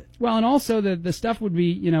worth it. Well, and also the stuff would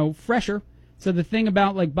be, fresher. So the thing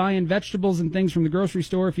about like buying vegetables and things from the grocery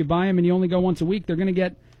store, if you buy them and you only go once a week, they're gonna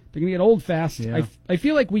get old fast. Yeah. I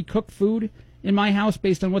feel like we cook food in my house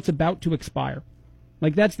based on what's about to expire.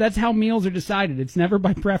 Like that's how meals are decided. It's never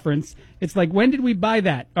by preference. It's like, when did we buy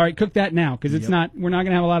that? All right, cook that now, because we're not going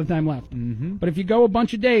to have a lot of time left. Mm-hmm. But if you go a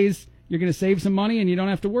bunch of days, you're going to save some money and you don't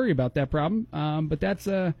have to worry about that problem. But that's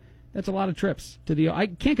a lot of trips to the. I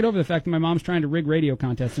can't get over the fact that my mom's trying to rig radio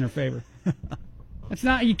contests in her favor. That's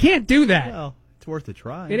not. You can't do that. Well, it's worth a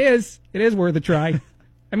try. It is. It is worth a try.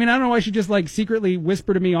 I mean, I don't know why she just like secretly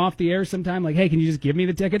whisper to me off the air sometime, like, "Hey, can you just give me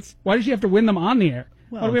the tickets?" Why does she have to win them on the air?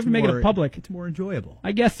 Well, why do we have to make it public? It's more enjoyable.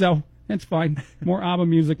 I guess so. That's fine. More ABBA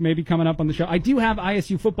music maybe coming up on the show. I do have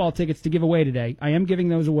ISU football tickets to give away today. I am giving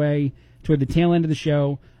those away toward the tail end of the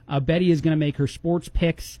show. Betty is going to make her sports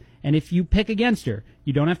picks, and if you pick against her,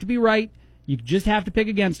 you don't have to be right. You just have to pick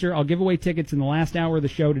against her. I'll give away tickets in the last hour of the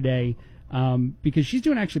show today because she's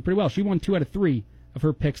doing actually pretty well. She won 2 out of 3 of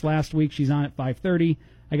her picks last week. She's on at 5:30.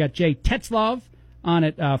 I got Jay Tetzloff on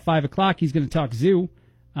at 5 o'clock. He's going to talk zoo.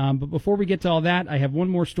 But before we get to all that, I have one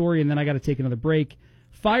more story, and then I got to take another break.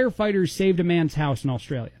 Firefighters saved a man's house in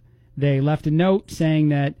Australia. They left a note saying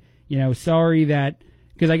that, sorry that,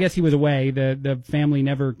 because I guess he was away, the family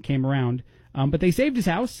never came around. But they saved his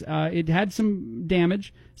house. It had some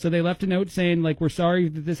damage, so they left a note saying, like, we're sorry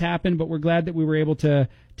that this happened, but we're glad that we were able to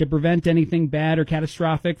prevent anything bad or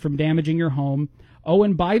catastrophic from damaging your home. Oh,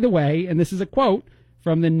 and by the way, and this is a quote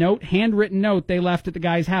from the note, handwritten note they left at the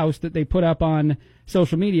guy's house that they put up on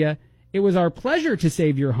social media, "It was our pleasure to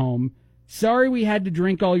save your home. Sorry we had to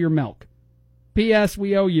drink all your milk. P.S.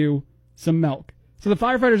 We owe you some milk." So the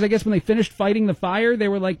firefighters, I guess, when they finished fighting the fire, they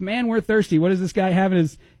were like, "Man, we're thirsty. What does this guy have in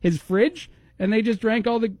his fridge?" And they just drank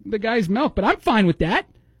all the guy's milk. But I'm fine with that.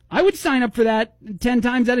 I would sign up for that 10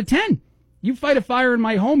 times out of 10. You fight a fire in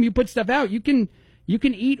my home, you put stuff out. You can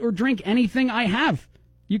eat or drink anything I have.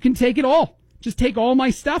 You can take it all. Just take all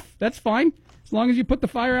my stuff. That's fine. As long as you put the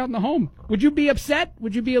fire out in the home. Would you be upset?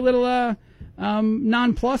 Would you be a little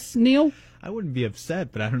nonplussed, Neil? I wouldn't be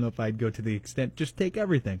upset, but I don't know if I'd go to the extent, just take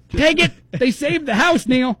everything. Take it! They saved the house,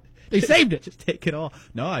 Neil. They saved it. Just take it all.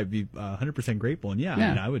 No, I'd be 100% grateful. And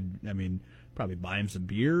yeah. I mean, probably buy him some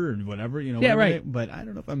beer and whatever, Yeah, whatever right. But I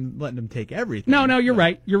don't know if I'm letting them take everything. No, you're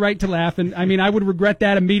right. You're right to laugh. And I mean, I would regret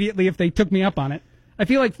that immediately if they took me up on it. I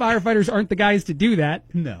feel like firefighters aren't the guys to do that.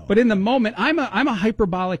 No. But in the moment, I'm a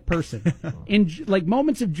hyperbolic person. In like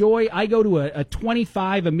moments of joy, I go to a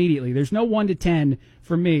 25 immediately. There's no 1 to 10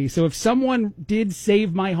 for me. So if someone did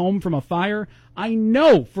save my home from a fire, I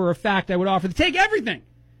know for a fact I would offer to take everything.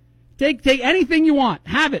 Take anything you want.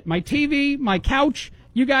 Have it. My TV, my couch.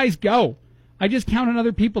 You guys go. I just count on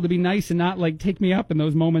other people to be nice and not like take me up in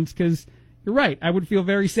those moments, because you're right. I would feel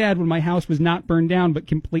very sad when my house was not burned down but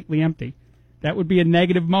completely empty. That would be a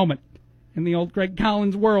negative moment in the old Greg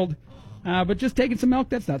Collins world. But just taking some milk,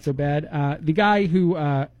 that's not so bad. The guy who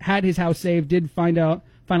had his house saved did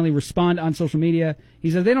finally respond on social media.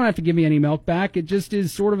 He says they don't have to give me any milk back. It just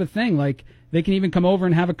is sort of a thing. Like, they can even come over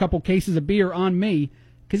and have a couple cases of beer on me.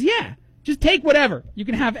 Because, yeah, just take whatever. You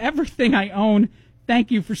can have everything I own.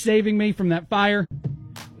 Thank you for saving me from that fire.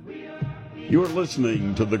 You're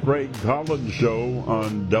listening to The Greg Collins Show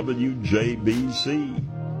on WJBC.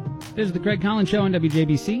 This is the Greg Collins Show on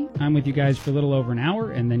WJBC. I'm with you guys for a little over an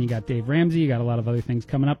hour, and then you got Dave Ramsey. You got a lot of other things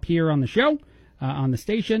coming up here on the show, on the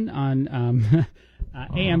station, on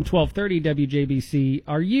AM 1230 WJBC.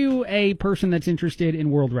 Are you a person that's interested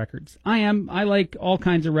in world records? I am. I like all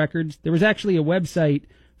kinds of records. There was actually a website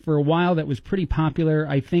for a while that was pretty popular.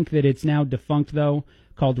 I think that it's now defunct, though,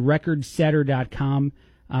 called recordsetter.com,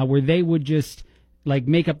 where they would just like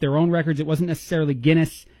make up their own records. It wasn't necessarily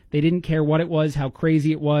Guinness. They didn't care what it was, how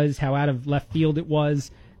crazy it was, how out of left field it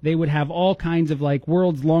was. They would have all kinds of like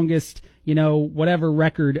world's longest, whatever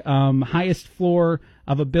record, highest floor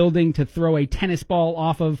of a building to throw a tennis ball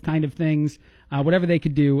off of kind of things, whatever they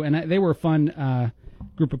could do. And they were a fun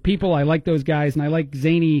group of people. I like those guys, and I like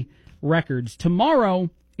zany records. Tomorrow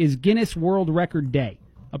is Guinness World Record Day.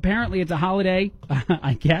 Apparently it's a holiday,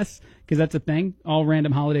 I guess, because that's a thing. All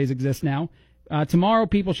random holidays exist now. tomorrow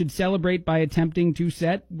people should celebrate by attempting to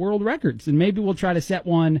set world records. And maybe we'll try to set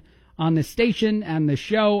one on the station and the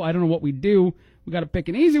show. I don't know what we do. We got to pick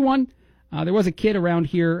an easy one. There was a kid around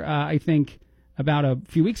here, I think, about a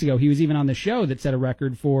few weeks ago. He was even on the show that set a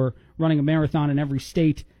record for running a marathon in every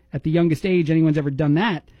state at the youngest age anyone's ever done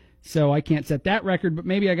that. So I can't set that record, but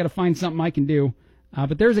maybe I got to find something I can do.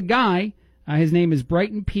 But there's a guy. His name is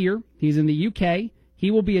Brighton Pier. He's in the UK. He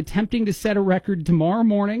will be attempting to set a record tomorrow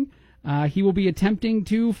morning. He will be attempting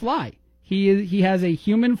to fly. He has a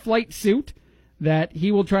human flight suit that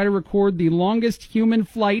he will try to record the longest human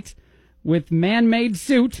flight with man-made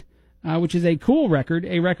suit, which is a cool record,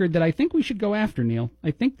 a record that I think we should go after, Neil.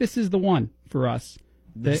 I think this is the one for us.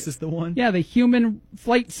 This is the one? Yeah, the human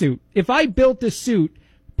flight suit. If I built a suit,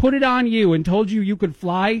 put it on you, and told you could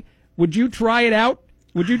fly, would you try it out?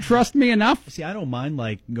 Would you trust me enough? See, I don't mind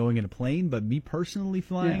going in a plane, but me personally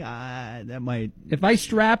flying, that might. If I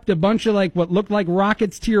strapped a bunch of what looked like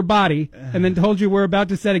rockets to your body and then told you we're about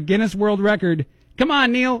to set a Guinness World Record, come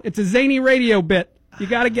on, Neil, it's a zany radio bit. You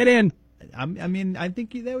got to get in. I mean, I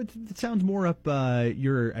think that sounds more up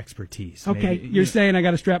your expertise. Okay, you're saying I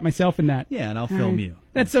got to strap myself in that. Yeah, and I'll film you.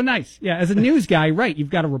 That's so nice. Yeah, as a news guy, right, you've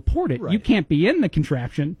got to report it. Right. You can't be in the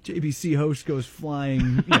contraption. JBC host goes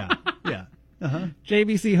flying. Yeah. Uh-huh.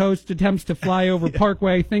 JVC host attempts to fly over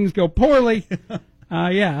Parkway. Things go poorly.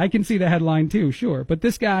 I can see the headline too, sure. But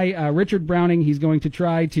this guy, Richard Browning, he's going to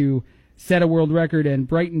try to set a world record in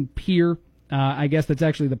Brighton Pier. I guess that's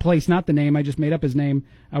actually the place, not the name. I just made up his name,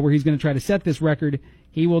 where he's going to try to set this record.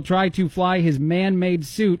 He will try to fly his man-made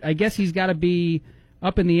suit. I guess he's got to be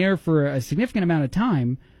up in the air for a significant amount of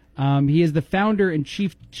time. He is the founder and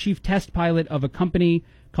chief test pilot of a company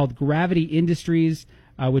called Gravity Industries,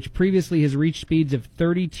 which previously has reached speeds of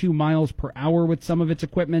 32 miles per hour with some of its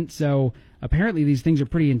equipment. So apparently these things are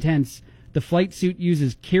pretty intense. The flight suit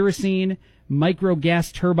uses kerosene, micro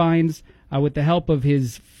gas turbines, with the help of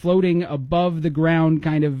his floating above the ground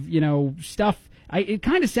kind of, stuff. It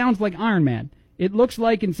kind of sounds like Iron Man. It looks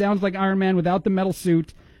like and sounds like Iron Man without the metal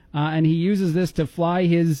suit. And he uses this to fly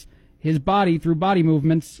his body through body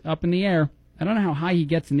movements up in the air. I don't know how high he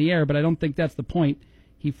gets in the air, but I don't think that's the point.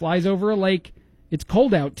 He flies over a lake. It's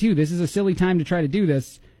cold out, too. This is a silly time to try to do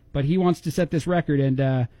this, but he wants to set this record,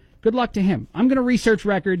 and good luck to him. I'm going to research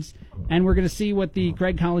records, and we're going to see what the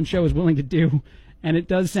Craig Collins Show is willing to do, and it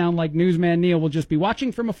does sound like newsman Neil will just be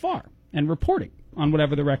watching from afar and reporting on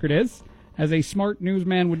whatever the record is, as a smart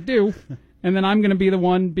newsman would do, and then I'm going to be the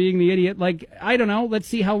one being the idiot. I don't know, let's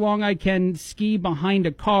see how long I can ski behind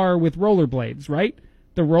a car with rollerblades, right?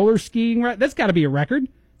 The roller skiing, that's got to be a record.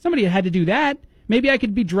 Somebody had to do that. Maybe I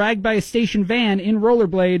could be dragged by a station van in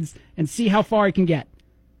rollerblades and see how far I can get.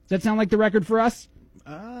 Does that sound like the record for us?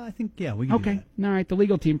 I think, we can do that. Okay. All right. The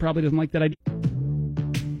legal team probably doesn't like that idea.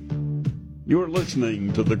 You're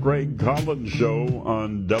listening to The Craig Collins Show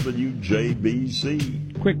on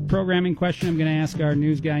WJBC. Quick programming question I'm going to ask our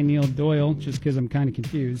news guy, Neil Doyle, just because I'm kind of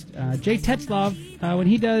confused. Jay Tetzloff, when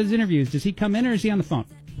he does interviews, does he come in or is he on the phone?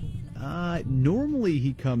 Normally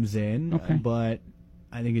he comes in, but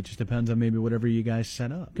I think it just depends on maybe whatever you guys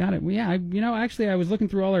set up. Got it. Well, yeah, actually, I was looking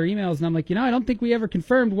through all our emails, and I'm like, I don't think we ever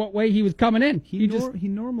confirmed what way he was coming in. He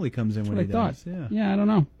normally comes in when he does. Yeah, I don't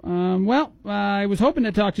know. I was hoping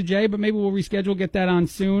to talk to Jay, but maybe we'll reschedule, get that on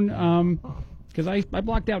soon, because I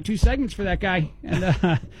blocked out 2 segments for that guy,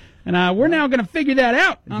 and we're now going to figure that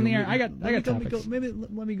out on the air. I got topics.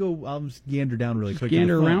 Let me go. I'll just gander down really quick.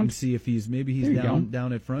 Gander around and see if he's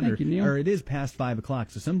down at front, or it is past 5 o'clock.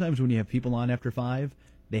 So sometimes when you have people on after 5,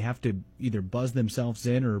 they have to either buzz themselves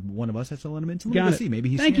in, or one of us has to let them in. So let me see. Maybe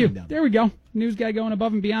he's standing down. There we go. News guy going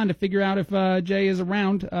above and beyond to figure out if Jay is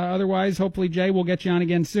around. Otherwise, hopefully Jay will get you on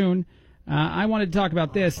again soon. I wanted to talk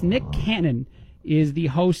about this. Nick Cannon is the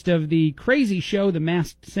host of the crazy show, The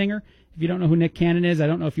Masked Singer. If you don't know who Nick Cannon is, I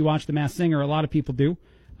don't know if you watch The Masked Singer. A lot of people do,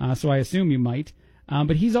 so I assume you might.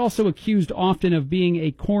 But he's also accused often of being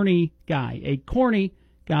a corny guy.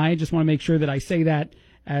 I just want to make sure that I say that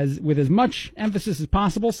with as much emphasis as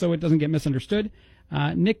possible so it doesn't get misunderstood.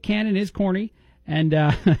 Nick Cannon is corny, and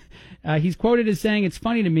he's quoted as saying, "It's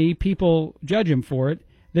funny to me, people judge him for it.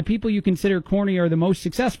 The people you consider corny are the most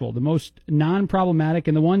successful, the most non-problematic,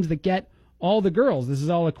 and the ones that get all the girls." This is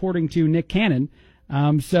all according to Nick Cannon.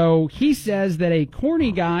 So he says that a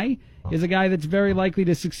corny guy is a guy that's very likely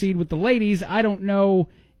to succeed with the ladies. I don't know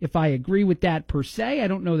if I agree with that per se. I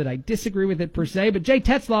don't know that I disagree with it per se, but Jay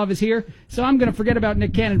Tetzloff is here, so I'm going to forget about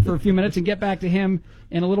Nick Cannon for a few minutes and get back to him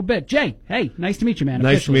in a little bit. Jay, hey, nice to meet you, man.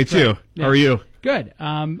 Nice to meet you. Yeah. How are you? Good.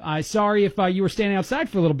 Sorry if you were standing outside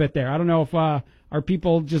for a little bit there. I don't know if our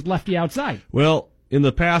people just left you outside. Well, in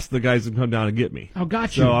the past, the guys have come down and get me. Oh,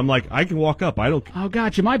 gotcha. So I'm like, I can walk up. I don't. Oh,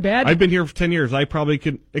 gotcha. My bad. I've been here for 10 years. I probably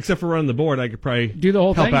could, except for running the board, I could probably do the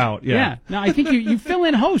whole help thing. out. Yeah. No, I think you fill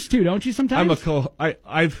in host too, don't you? Sometimes I've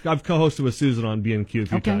co-hosted with Susan on BNQ a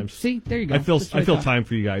few times. See, there you go. I feel time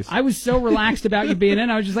for you guys. I was so relaxed about you being in.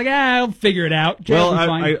 I was just like, I'll figure it out. Well,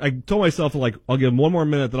 I told myself like I'll give him one more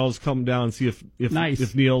minute, then I'll just come down and see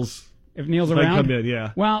if Neil's. If Neil's around, come in,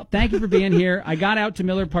 yeah. Well, thank you for being here. I got out to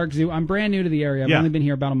Miller Park Zoo. I'm brand new to the area. I've only been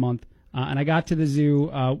here about a month, and I got to the zoo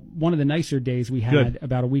one of the nicer days we had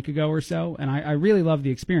about a week ago or so, and I really loved the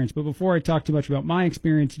experience. But before I talk too much about my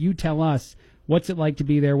experience, you tell us what's it like to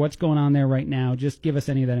be there. What's going on there right now? Just give us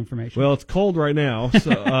any of that information. Well, it's cold right now,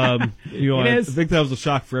 so I think that was a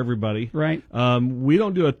shock for everybody. Right. We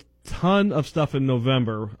don't do a ton of stuff in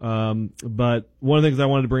November, but one of the things I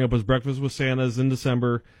wanted to bring up was Breakfast with Santa's in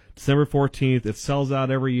December 14th. It sells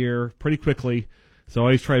out every year pretty quickly, so I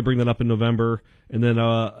always try to bring that up in November. And then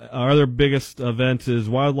our other biggest event is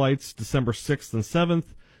Wildlights, December 6th and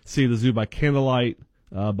 7th. See the zoo by candlelight,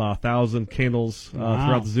 about 1,000 candles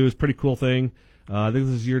throughout the zoo. It's a pretty cool thing. I think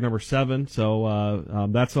this is year number 7, so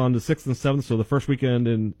that's on the 6th and 7th, so the first weekend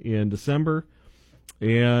in December.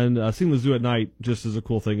 And seeing the zoo at night just is a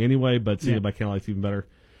cool thing anyway, but seeing it by candlelight's even better.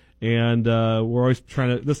 And we're always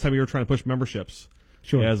this time of year, trying to push memberships.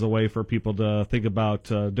 Sure. As a way for people to think about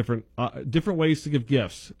different ways to give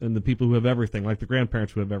gifts, and the people who have everything, like the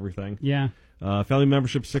grandparents who have everything. Yeah. Family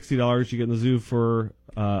membership, $60. You get in the zoo for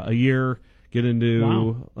a year. Get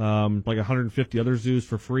into like 150 other zoos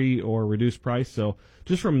for free or reduced price. So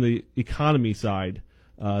just from the economy side,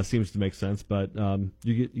 seems to make sense. But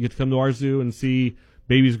you get to come to our zoo and see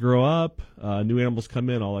babies grow up, new animals come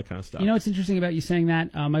in, all that kind of stuff. You know what's interesting about you saying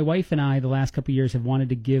that? My wife and I, the last couple of years, have wanted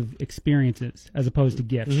to give experiences as opposed to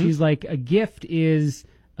gifts. Mm-hmm. She's like, a gift is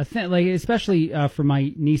a thing, like especially for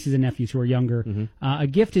my nieces and nephews who are younger. Mm-hmm. A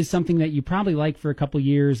gift is something that you probably like for a couple of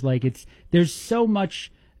years. Like there's so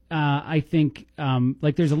much. I think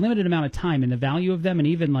like there's a limited amount of time, and the value of them, and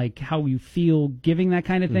even like how you feel giving that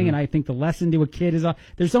kind of thing. Mm-hmm. And I think the lesson to a kid is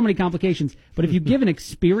there's so many complications. But if you give an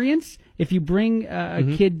experience, if you bring a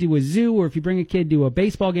kid to a zoo, or if you bring a kid to a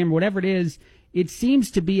baseball game or whatever it is, it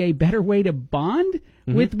seems to be a better way to bond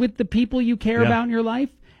with the people you care about in your life.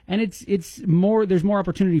 And it's more, there's more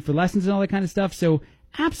opportunity for lessons and all that kind of stuff. So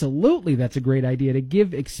absolutely, that's a great idea to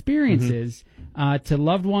give experiences to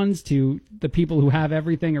loved ones, to the people who have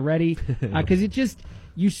everything already, because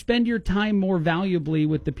you spend your time more valuably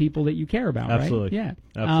with the people that you care about, Absolutely. right?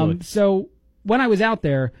 Yeah. Absolutely. So when I was out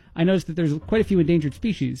there, I noticed that there's quite a few endangered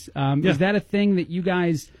species. Is that a thing that you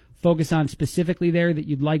guys focus on specifically there, that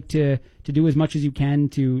you'd like to do as much as you can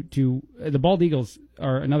to the bald eagles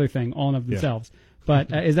are another thing all in of themselves.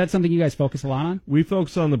 But is that something you guys focus a lot on? We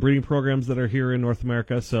focus on the breeding programs that are here in North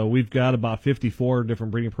America. So we've got about 54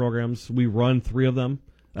 different breeding programs. We run 3 of them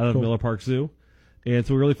out of Miller Park Zoo. And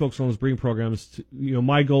so we really focus on those breeding programs.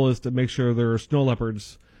 My goal is to make sure there are snow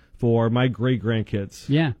leopards for my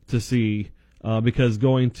great-grandkids to see, because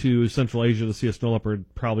going to Central Asia to see a snow leopard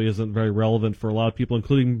probably isn't very relevant for a lot of people,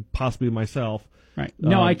 including possibly myself. Right.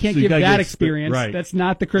 No, I can't give that experience. Right. That's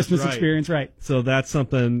not the Christmas experience, right? So that's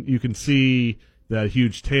something you can see. That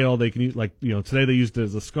huge tail, they can use, like, today they used it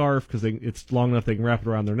as a scarf because it's long enough they can wrap it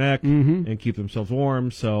around their neck and keep themselves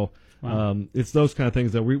warm. So it's those kind of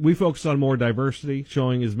things that we focus on, more diversity,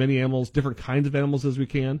 showing as many animals, different kinds of animals as we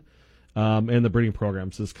can. And the breeding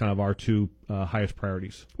programs is kind of our 2 highest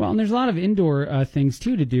priorities. Well, and there's a lot of indoor things,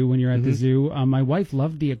 too, to do when you're at the zoo. My wife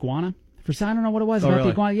loved the iguana. I don't know what it was about the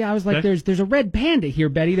iguana. Yeah, I was like, there's a red panda here,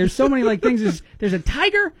 Betty. There's so many like things. There's a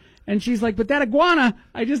tiger. And she's like, but that iguana,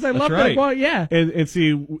 I love that iguana. Yeah. And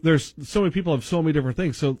see, there's so many people have so many different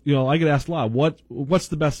things. So, I get asked a lot, what's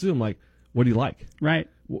the best zoo? I'm like, what do you like? Right.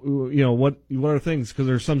 What are things? Because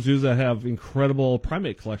there's some zoos that have incredible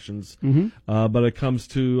primate collections. But it comes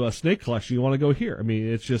to a snake collection, you want to go here. I mean,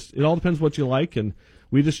 it all depends what you like. And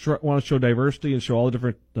we just want to show diversity and show all the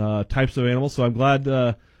different types of animals. So I'm glad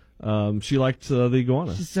she liked the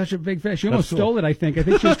iguana. She's such a big fan. She almost stole it, I think. I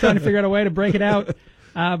think she was trying to figure out a way to break it out.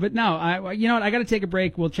 But no, you know what? I got to take a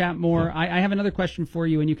break. We'll chat more. I have another question for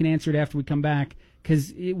you, and you can answer it after we come back,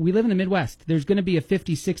 because we live in the Midwest. There's going to be a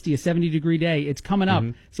 50, 60, a 70-degree day. It's coming up.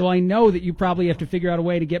 So I know that you probably have to figure out a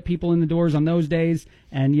way to get people in the doors on those days,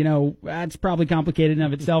 and, that's probably complicated in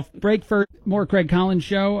of itself. Break for more Craig Collins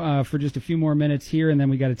Show for just a few more minutes here, and then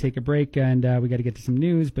we got to take a break, and we got to get to some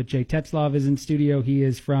news. But Jay Tetzloff is in studio. He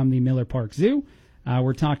is from the Miller Park Zoo.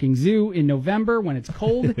 We're talking zoo in November when it's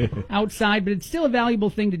cold outside, but it's still a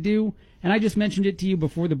valuable thing to do. And I just mentioned it to you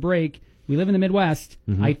before the break. We live in the Midwest.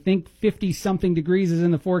 I think 50-something degrees is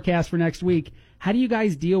in the forecast for next week. How do you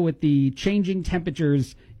guys deal with the changing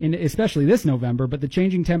temperatures, especially this November, but the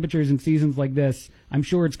changing temperatures in seasons like this? I'm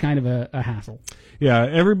sure it's kind of a hassle. Yeah,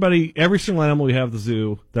 every single animal we have at the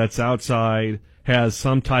zoo that's outside has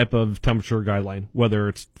some type of temperature guideline, whether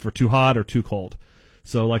it's for too hot or too cold.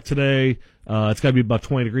 So like today, it's got to be about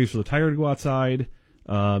 20 degrees for the tiger to go outside.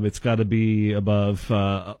 It's got to be above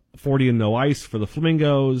 40 and no ice for the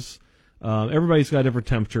flamingos. Everybody's got a different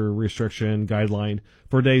temperature restriction guideline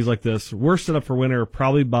for days like this. We're set up for winter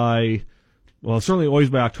probably certainly always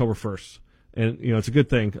by October 1st. And, it's a good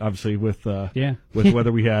thing, obviously, with the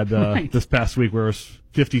weather we had right. this past week where it was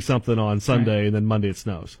 50-something on Sunday, right. And then Monday it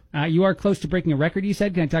snows. You are close to breaking a record, you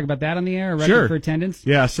said. Can I talk about that on the air? A record Sure. for attendance?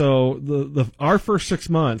 Yeah, so our first 6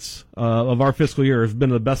 months of our fiscal year has been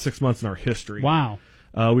the best 6 months in our history. Wow.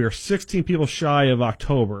 We are 16 people shy of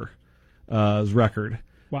October's record.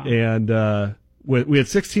 Wow. And we had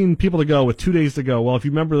 16 people to go with 2 days to go. Well, if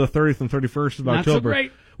you remember the 30th and 31st of Not October, so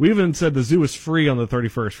great. We even said the zoo is free on the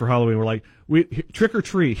 31st for Halloween. We're like, trick or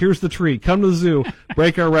treat. Here's the tree. Come to the zoo,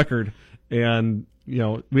 break our record. And,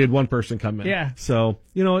 we had one person come in. Yeah. So,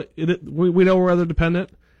 we know we're weather dependent.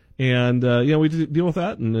 And, we deal with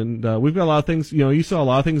that. And we've got a lot of things, you saw a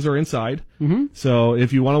lot of things are inside. Mm-hmm. So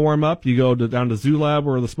if you want to warm up, you go down to Zoo Lab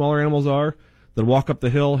where the smaller animals are, then walk up the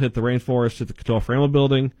hill, hit the rainforest, hit the Tetzloff Animal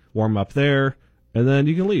Building, warm up there, and then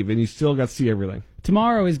you can leave. And you still got to see everything.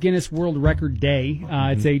 Tomorrow is Guinness World Record Day.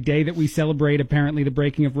 It's a day that we celebrate, apparently, the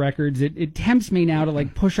breaking of records. It tempts me now to,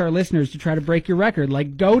 push our listeners to try to break your record.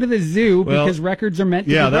 Go to the zoo because records are meant to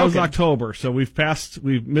be broken. Yeah, that was October. So we've missed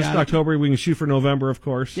October. We can shoot for November, of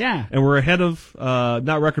course. Yeah. And we're ahead of,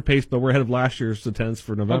 not record pace, but we're ahead of last year's attendance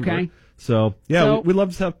for November. Okay. So, we'd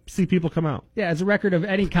love to see people come out. Yeah, it's a record of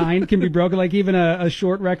any kind can be broken, even a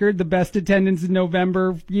short record, the best attendance in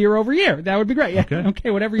November year over year. That would be great. Yeah.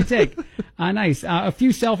 Okay, whatever you take. Nice. A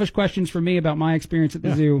few selfish questions for me about my experience at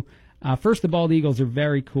the zoo. First, the bald eagles are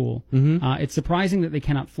very cool. Mm-hmm. It's surprising that they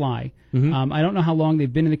cannot fly. Mm-hmm. I don't know how long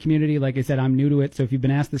they've been in the community. Like I said, I'm new to it, so if you've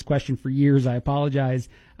been asked this question for years, I apologize.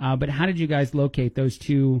 But how did you guys locate those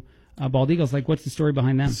two bald eagles? What's the story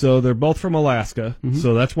behind them? So they're both from Alaska. Mm-hmm.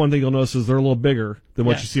 So that's one thing you'll notice is they're a little bigger than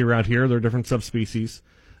what you see around here. They're different subspecies.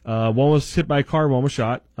 One was hit by a car, one was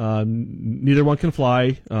shot. Neither one can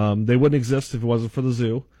fly. They wouldn't exist if it wasn't for the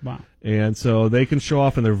zoo. Wow. And so they can show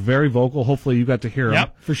off, and they're very vocal. Hopefully you got to hear them.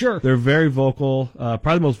 Yep, for sure. They're very vocal.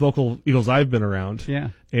 Probably the most vocal eagles I've been around. Yeah.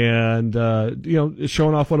 And,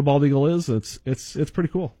 showing off what a bald eagle is, it's pretty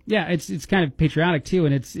cool. Yeah, it's kind of patriotic too,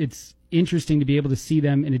 and it's interesting to be able to see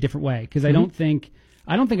them in a different way because I don't think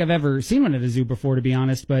I've ever seen one at a zoo before, to be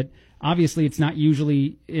honest. But obviously, it's not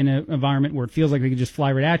usually in an environment where it feels like they could just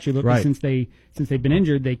fly right at you. But since they've been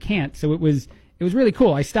injured, they can't. So it was really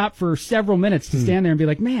cool. I stopped for several minutes to stand there and be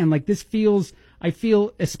like, man, this feels. I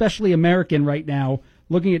feel especially American right now,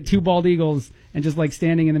 looking at two bald eagles and just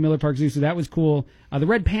standing in the Miller Park Zoo. So that was cool. The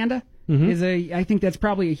red panda is I think that's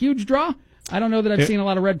probably a huge draw. I don't know that I've seen a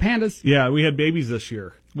lot of red pandas. Yeah, we had babies this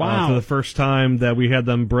year. Wow. For the first time that we had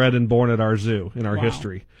them bred and born at our zoo in our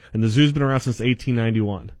history. And the zoo's been around since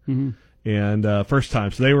 1891. Mm-hmm. And first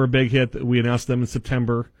time. So they were a big hit. We announced them in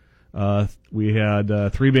September. We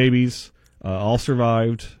had 3 babies. All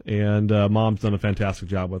survived. And Mom's done a fantastic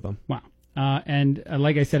job with them. Wow. And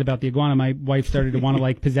like I said about the iguana, my wife started to want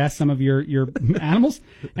to possess some of your animals.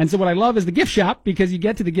 And so what I love is the gift shop, because you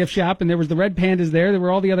get to the gift shop and there was the red pandas there. There were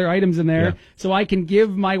all the other items in there. Yeah. So I can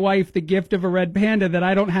give my wife the gift of a red panda that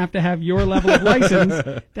I don't have to have your level of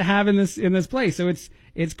license to have in this place. So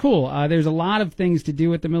it's cool. There's a lot of things to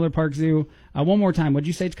do at the Miller Park Zoo. One more time, what'd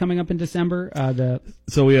you say it's coming up in December?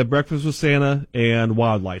 So we have Breakfast with Santa and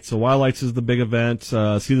Wild Lights. So Wild Lights is the big event.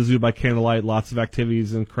 See the zoo by candlelight, lots of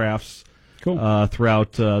activities and crafts. Cool.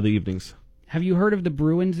 Throughout the evenings. Have you heard of the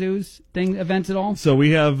Bruin Zoos events at all? So we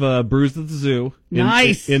have brews at the zoo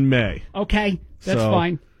in May. Okay, that's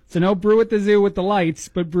fine. So no brew at the zoo with the lights,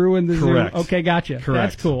 but brew in the zoo. Okay, gotcha.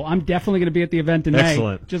 Correct. That's cool. I'm definitely going to be at the event in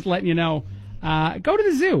May. Just letting you know. Go to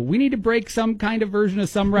the zoo. We need to break some kind of version of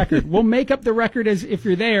some record. We'll make up the record as if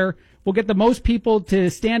you're there. We'll get the most people to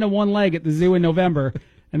stand on one leg at the zoo in November.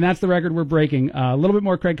 And that's the record we're breaking. A little bit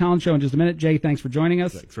more Craig Collins Show in just a minute. Jay, thanks for joining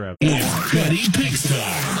us. Thanks for having me. It's Betty Picks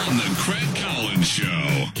time on the Craig Collins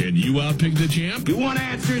Show. Can you outpick the champ? You want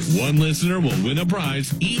answers? One listener will win a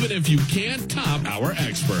prize, even if you can't top our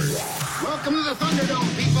expert. Welcome to the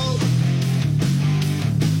Thunderdome, people.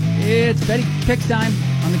 It's Betty Picks time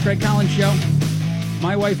on the Craig Collins Show.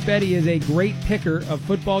 My wife Betty is a great picker of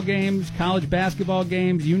football games, college basketball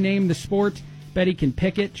games, you name the sport. Betty can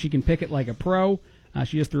pick it. She can pick it like a pro.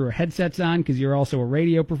 She just threw her headsets on because you're also a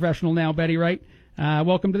radio professional now, Betty, right?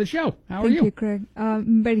 Welcome to the show. How are Thank you, Craig.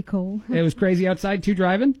 Very cold. It was crazy outside, too,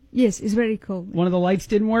 driving? Yes, it's very cold. One of the lights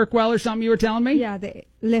didn't work well or something you were telling me? Yeah, the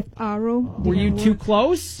left arrow. Were you too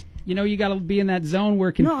close? You know, you got to be in that zone where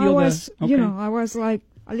it can feel I was, okay. I was like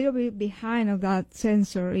a little bit behind of that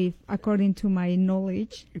sensor, if according to my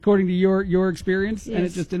knowledge. According to your experience, yes. And it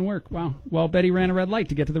just didn't work. Wow. Well, Betty ran a red light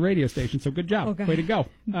to get to the radio station, so good job. Okay. Way to go.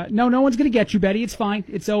 No one's going to get you, Betty. It's fine.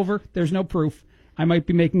 It's over. There's no proof. I might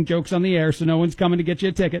be making jokes on the air, so no one's coming to get you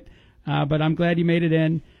a ticket. But I'm glad you made it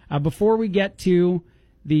in. Before we get to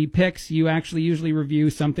the picks, you actually usually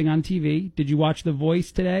review something on TV. Did you watch The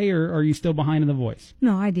Voice today, or are you still behind in The Voice?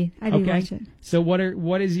 No, I did. I did watch it. So what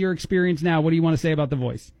is your experience now? What do you want to say about The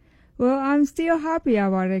Voice? Well, I'm still happy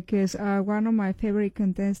about it because one of my favorite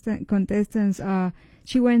contestants,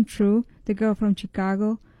 she went through, the girl from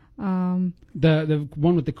Chicago. The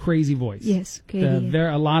one with the crazy voice. Yes, Katie.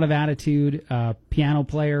 A lot of attitude, piano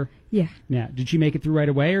player. Yeah. Yeah. Did she make it through right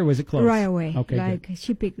away, or was it close? Right away. Okay. Like good.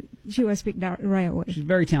 she was picked out right away. She's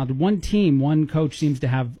very talented. One coach seems to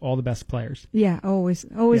have all the best players. Yeah, always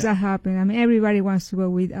that happens. I mean, everybody wants to go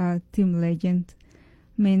with Team Legend.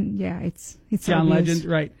 I mean, yeah, it's John obvious. Legend,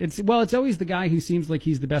 right? It's always the guy who seems like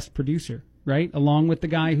he's the best producer, right? Along with the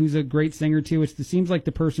guy who's a great singer too. It seems like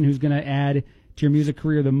the person who's going to add to your music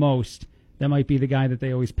career the most. That might be the guy that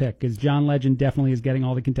they always pick, because John Legend definitely is getting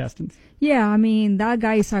all the contestants. Yeah, I mean, that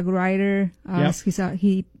guy is a writer. Yep.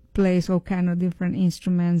 He plays all kind of different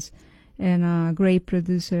instruments, and a great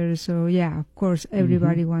producer. So yeah, of course,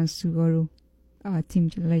 everybody wants to go to Team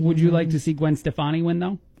Legend. Would you like to see Gwen Stefani win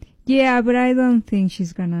though? Yeah, but I don't think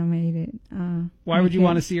she's gonna make it. Why would you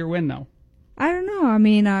want to see her win though? I don't know. I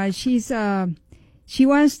mean, she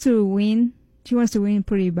wants to win. She wants to win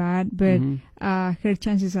pretty bad, but her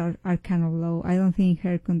chances are kind of low. I don't think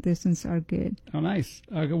her contestants are good. Oh, nice.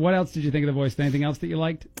 What else did you think of The Voice? Anything else that you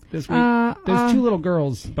liked this week? Those two little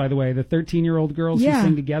girls, by the way, the 13-year-old girls who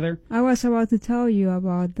sing together. I was about to tell you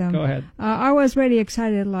about them. Go ahead. I was very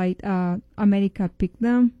excited, like America picked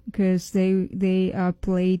them because they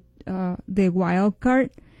played the wild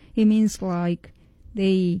card. It means like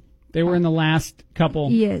they were in the last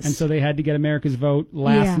couple, yes, and so they had to get America's vote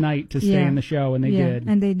last night to stay in the show, and they did.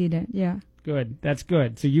 And they did it, yeah. Good. That's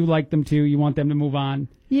good. So you like them too. You want them to move on.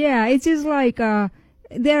 Yeah, it's just like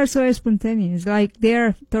they are so spontaneous. Like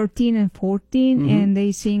they're 13 and 14, and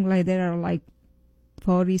they sing like they are like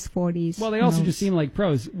 40s. Well, they also just seem like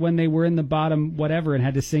pros. When they were in the bottom whatever and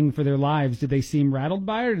had to sing for their lives, did they seem rattled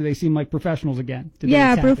by it, or did they seem like professionals again?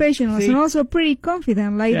 Professionals, and also pretty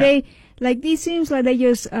confident. Like this seems like they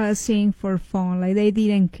just sing for fun. Like they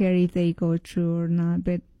didn't care if they go through or not.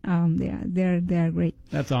 But they're great.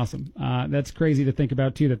 That's awesome. That's crazy to think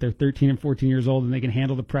about too, that they're 13 and 14 years old and they can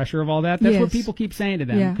handle the pressure of all that. That's what people keep saying to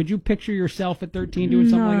them. Yeah. Could you picture yourself at 13 doing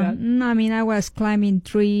something like that? No, I mean, I was climbing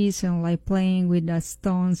trees and like playing with the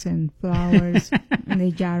stones and flowers in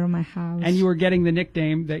the jar of my house. And you were getting the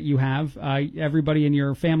nickname that you have. Everybody in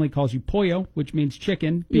your family calls you Pollo, which means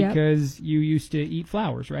chicken, because you used to eat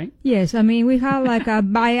flowers, right? Yes, I mean, we have like a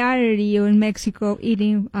variety in Mexico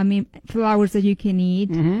eating, flowers that you can eat.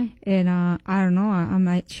 And I don't know, I'm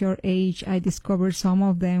at short age, I discovered some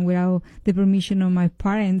of them without the permission of my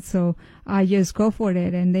parents, so I just go for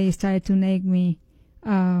it, and they started to name me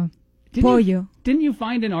Pollo. Didn't you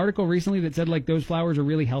find an article recently that said like those flowers are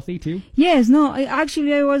really healthy too? Yes, no,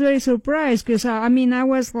 actually I was very surprised because I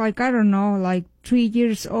was like, I don't know, like 3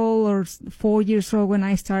 years old or 4 years old when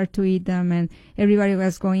I started to eat them, and everybody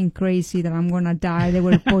was going crazy that I'm gonna die, they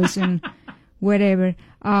were poison, whatever.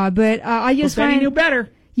 But I just Betty knew better.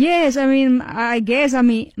 Yes, I guess,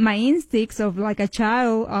 my instincts of like a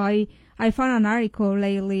child, I found an article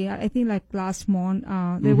lately, I think like last month,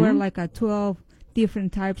 there were like 12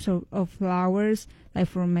 different types of flowers, like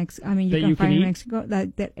from Mexico. You can find in Mexico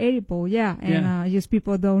that they're edible, and just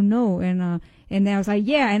people don't know, and I was like,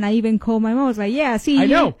 and I even called my mom. I was like, see, I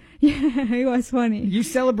know. Yeah, it was funny. You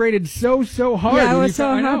celebrated so hard. Yeah, I was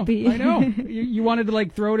so happy. I know. You wanted to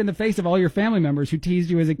like throw it in the face of all your family members who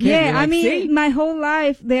teased you as a kid. Yeah, like, see? my whole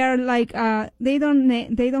life they are like they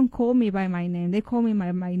don't call me by my name. They call me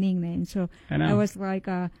my nickname. So I was like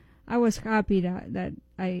I was happy that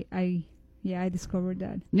I discovered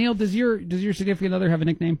that. Neil, does your significant other have a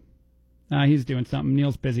nickname? He's doing something.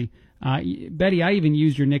 Neil's busy. Betty, I even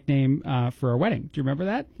used your nickname for our wedding. Do you remember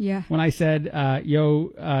that? Yeah. When I said,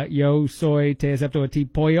 yo soy te acepto a ti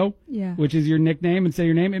pollo, which is your nickname, and say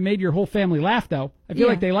your name, it made your whole family laugh, though. I feel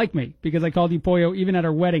like they like me because I called you pollo even at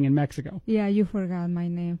our wedding in Mexico. Yeah, you forgot my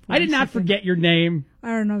name. I did not forget your name. I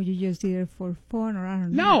don't know. You just did it for fun, or I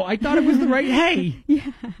don't know. No, I thought it was the right. Hey,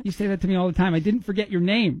 yeah. You say that to me all the time. I didn't forget your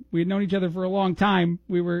name. We had known each other for a long time.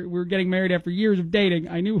 We were getting married after years of dating.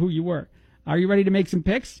 I knew who you were. Are you ready to make some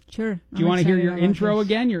picks? Sure. Do you want to hear your intro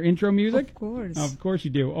again? Your intro music? Of course. Of course you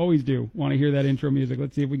do. Always do. Want to hear that intro music?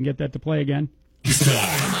 Let's see if we can get that to play again.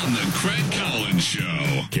 On the Craig Collins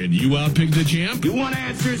Show. Can you outpick the champ? You want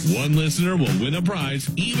answers? One listener will win a prize,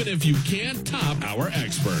 even if you can't top our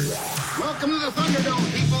expert. Welcome to the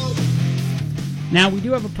Thunderdome, people. Now, we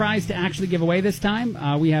do have a prize to actually give away this time.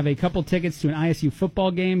 We have a couple tickets to an ISU football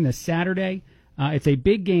game this Saturday. It's a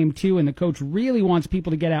big game, too, and the coach really wants people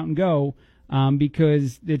to get out and go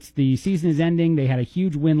because the season is ending. They had a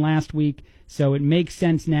huge win last week, so it makes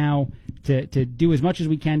sense now to do as much as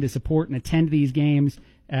we can to support and attend these games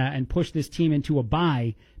and push this team into a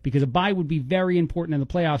bye, because a bye would be very important in the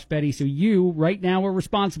playoffs, Betty. So you, right now, are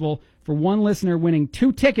responsible for one listener winning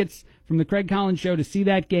 2 tickets from the Craig Collins Show to see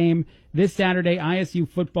that game this Saturday, ISU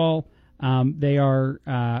football. They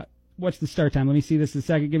are... what's the start time? Let me see this a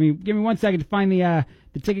second. Give me 1 second to find the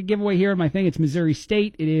ticket giveaway here on my thing. It's Missouri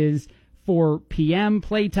State. It is 4 p.m.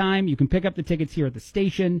 playtime. You can pick up the tickets here at the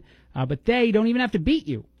station, but they don't even have to beat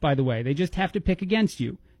you, by the way. They just have to pick against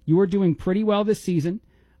you. You are doing pretty well this season.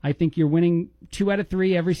 I think you're winning 2 out of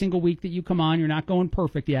 3 every single week that you come on. You're not going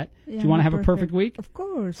perfect yet. Yeah, do you want to have a perfect week? Of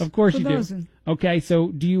course. Of course you do. Okay, so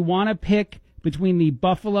do you want to pick between the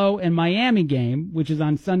Buffalo and Miami game, which is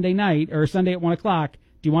on Sunday night, or Sunday at 1 o'clock?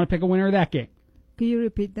 Do you want to pick a winner of that game? Can you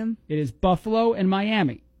repeat them? It is Buffalo and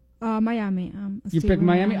Miami. Miami. You pick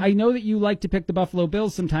Miami? I know that you like to pick the Buffalo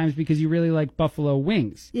Bills sometimes because you really like buffalo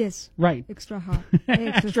wings. Yes. Right. Extra hot.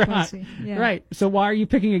 Extra hot. Spicy. Yeah. Right. So why are you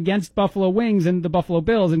picking against Buffalo wings and the Buffalo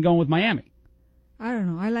Bills and going with Miami? I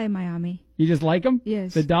don't know. I like Miami. You just like them?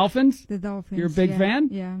 Yes. The Dolphins? The Dolphins. You're a big fan?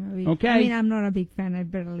 Yeah, maybe. Okay. I mean, I'm not a big fan. I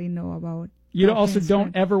barely know about You Dolphins, also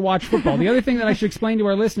don't ever watch football. The other thing that I should explain to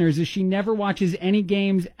our listeners is she never watches any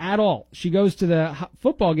games at all. She goes to the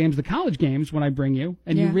football games, the college games when I bring you,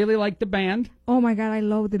 and you really like the band. Oh, my God, I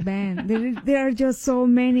love the band. There are just so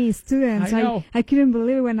many students. I know. I couldn't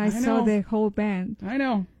believe it when I saw the whole band. I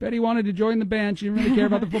know. Betty wanted to join the band. She didn't really care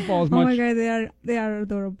about the football as much. Oh, my God, they are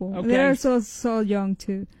adorable. Okay. They are so young,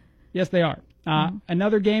 too. Yes, they are.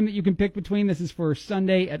 Another game that you can pick between, this is for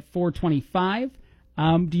Sunday at 4:25.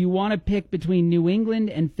 Do you want to pick between New England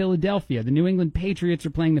and Philadelphia? The New England Patriots are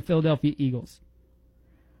playing the Philadelphia Eagles.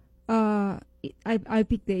 I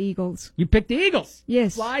picked the Eagles. You picked the Eagles?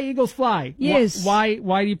 Yes. Fly, Eagles, fly. Yes. Why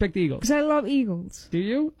do you pick the Eagles? Because I love Eagles. Do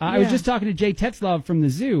you? I was just talking to Jay Tetzloff from the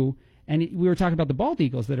zoo, and we were talking about the bald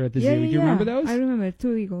eagles that are at the zoo. Do you remember those? I remember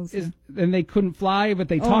 2 eagles. And they couldn't fly, but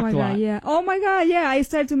they talked a lot. Oh, my God, yeah. I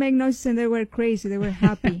started to make noises, and they were crazy. They were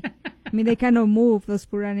happy. I mean, they cannot move, those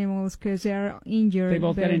poor animals, because they are injured. They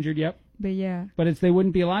both got injured, yep. But yeah. But they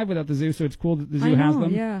wouldn't be alive without the zoo, so it's cool that the zoo has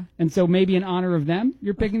them. Yeah. And so maybe in honor of them,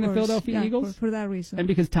 you're picking the Philadelphia Eagles? For that reason. And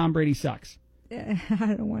because Tom Brady sucks. I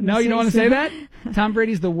don't want to No, say you don't want to so. say that? Tom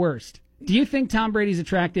Brady's the worst. Do you think Tom Brady's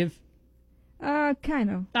attractive?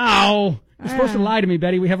 Kind of. Oh, you're supposed to lie to me,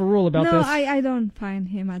 Betty. We have a rule about this. No, I don't find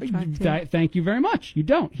him attractive. Thank you very much. You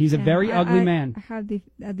don't. He's a very ugly man. I have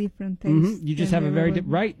a different taste. You just have a very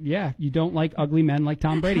right. Yeah, you don't like ugly men like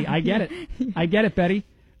Tom Brady. I get it. I get it, Betty.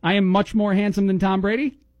 I am much more handsome than Tom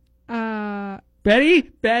Brady.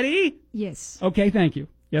 Betty? Yes. Okay, thank you.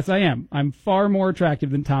 Yes, I am. I'm far more attractive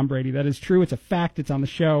than Tom Brady. That is true. It's a fact. It's on the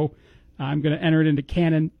show. I'm going to enter it into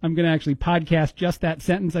canon. I'm going to actually podcast just that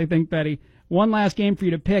sentence, I think, Betty. One last game for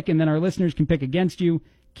you to pick, and then our listeners can pick against you.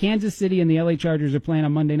 Kansas City and the LA Chargers are playing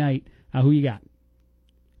on Monday night. Who you got?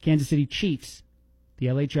 Kansas City Chiefs,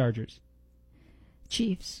 the LA Chargers.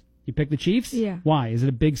 Chiefs. You pick the Chiefs? Yeah. Why? Is it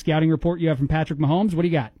a big scouting report you have from Patrick Mahomes? What do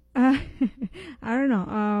you got? I don't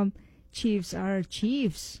know. Chiefs are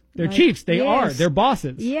Chiefs. They're Chiefs. They are. They're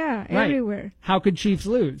bosses. Yeah, right. Everywhere. How could Chiefs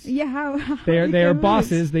lose? Yeah, how they are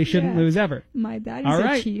bosses. Lose? They shouldn't lose ever. My dad is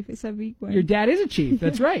a chief. It's a big one. Your dad is a chief.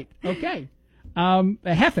 That's right. Okay. A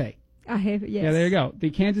Jefe. A Jefe, yes. Yeah, there you go. The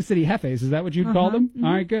Kansas City Jefes. Is that what you'd call them? Mm-hmm.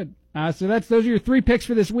 All right, good. So those are your 3 picks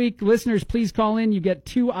for this week. Listeners, please call in. You get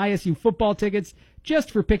 2 ISU football tickets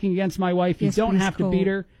just for picking against my wife. You don't have to beat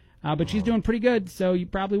her, but she's doing pretty good, so you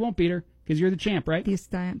probably won't beat her because you're the champ, right? This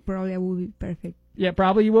time, probably I will be perfect. Yeah,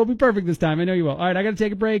 probably you will be perfect this time. I know you will. All right, I got to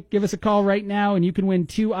take a break. Give us a call right now, and you can win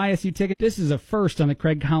 2 ISU tickets. This is a first on the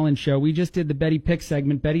Craig Collins Show. We just did the Betty Pick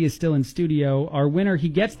segment. Betty is still in studio. Our winner, he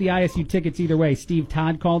gets the ISU tickets either way. Steve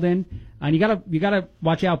Todd called in. And you gotta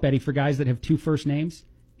watch out, Betty, for guys that have 2 first names.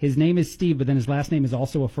 His name is Steve, but then his last name is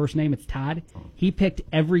also a first name. It's Todd. He picked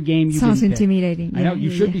every game you Sounds didn't pick. intimidating. I know. Yeah,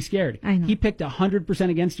 You should be scared. I know. He picked 100%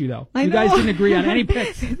 against you, though. I You know. guys didn't agree on any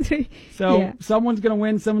picks. So Yeah. someone's going to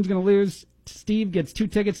win, someone's going to lose. Steve gets 2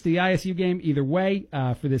 tickets to the ISU game either way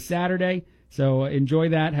for this Saturday. So enjoy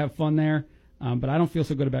that. Have fun there. But I don't feel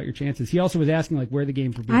so good about your chances. He also was asking like where the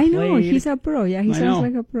games were being I played. know. He's a pro. Yeah, he I sounds know.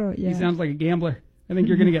 like a pro. Yeah. He sounds like a gambler. I think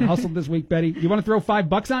you're going to get hustled this week, Betty. You want to throw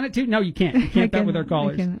 $5 on it, too? No, you can't. You can't bet with our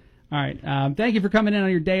callers. All right. Thank you for coming in on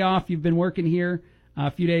your day off. You've been working here a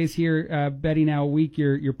few days here, Betty, now a week.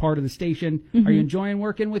 You're part of the station. Mm-hmm. Are you enjoying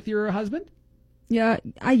working with your husband? Yeah.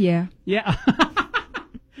 Yeah. Yeah.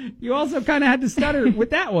 You also kind of had to stutter with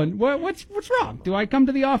that one. What's wrong? Do I come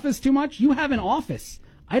to the office too much? You have an office.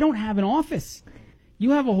 I don't have an office.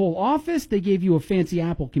 You have a whole office. They gave you a fancy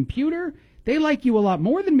Apple computer. They like you a lot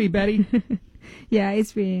more than me, Betty. Yeah,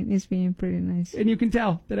 it's been pretty nice. And you can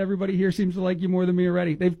tell that everybody here seems to like you more than me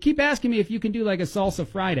already. They keep asking me if you can do like a salsa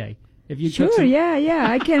Friday. If you cook Sure, some... yeah.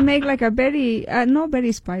 I can make like a very, not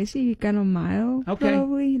very spicy, kind of mild, Okay.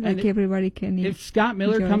 probably, like everybody can eat. If Scott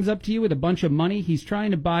Miller enjoy. comes up to you with a bunch of money, he's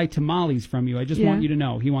trying to buy tamales from you. I just want you to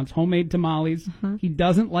know. He wants homemade tamales. He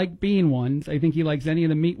doesn't like bean ones. I think he likes any of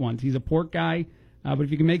the meat ones. He's a pork guy. But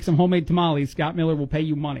if you can make some homemade tamales, Scott Miller will pay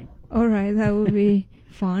you money. All right, that would be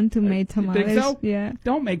fun to make tamales. You think so? Yeah.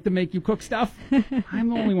 Don't make them make you cook stuff. I'm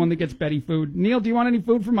the only one that gets Betty food. Neil, do you want any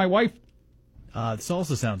food for my wife?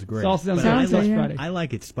 Salsa sounds great. Salsa sounds But good. yeah. Friday. I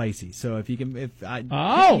like it spicy. So if you can, you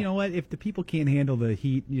know what? If the people can't handle the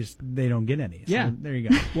heat, they don't get any. So Yeah. there you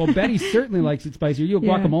go. Well, Betty certainly likes it spicy. Are you a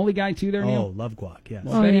Yeah. guacamole guy too there, Neil? Oh, love guac. Yes.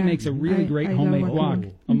 Well, Betty yeah. makes a really great I homemade love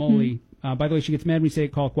guac. guacamole. By the way, she gets mad when we say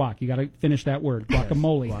it called guac. You got to finish that word.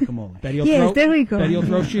 Guacamole. Yes, guacamole. Betty will Yes, there we go. Betty will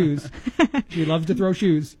throw shoes. She loves to throw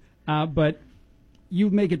shoes. But you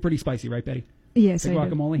make it pretty spicy, right, Betty? Yes, The I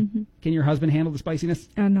do. guacamole. Can your husband handle the spiciness?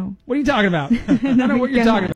 No. What are you talking about? I don't know what you're talking about.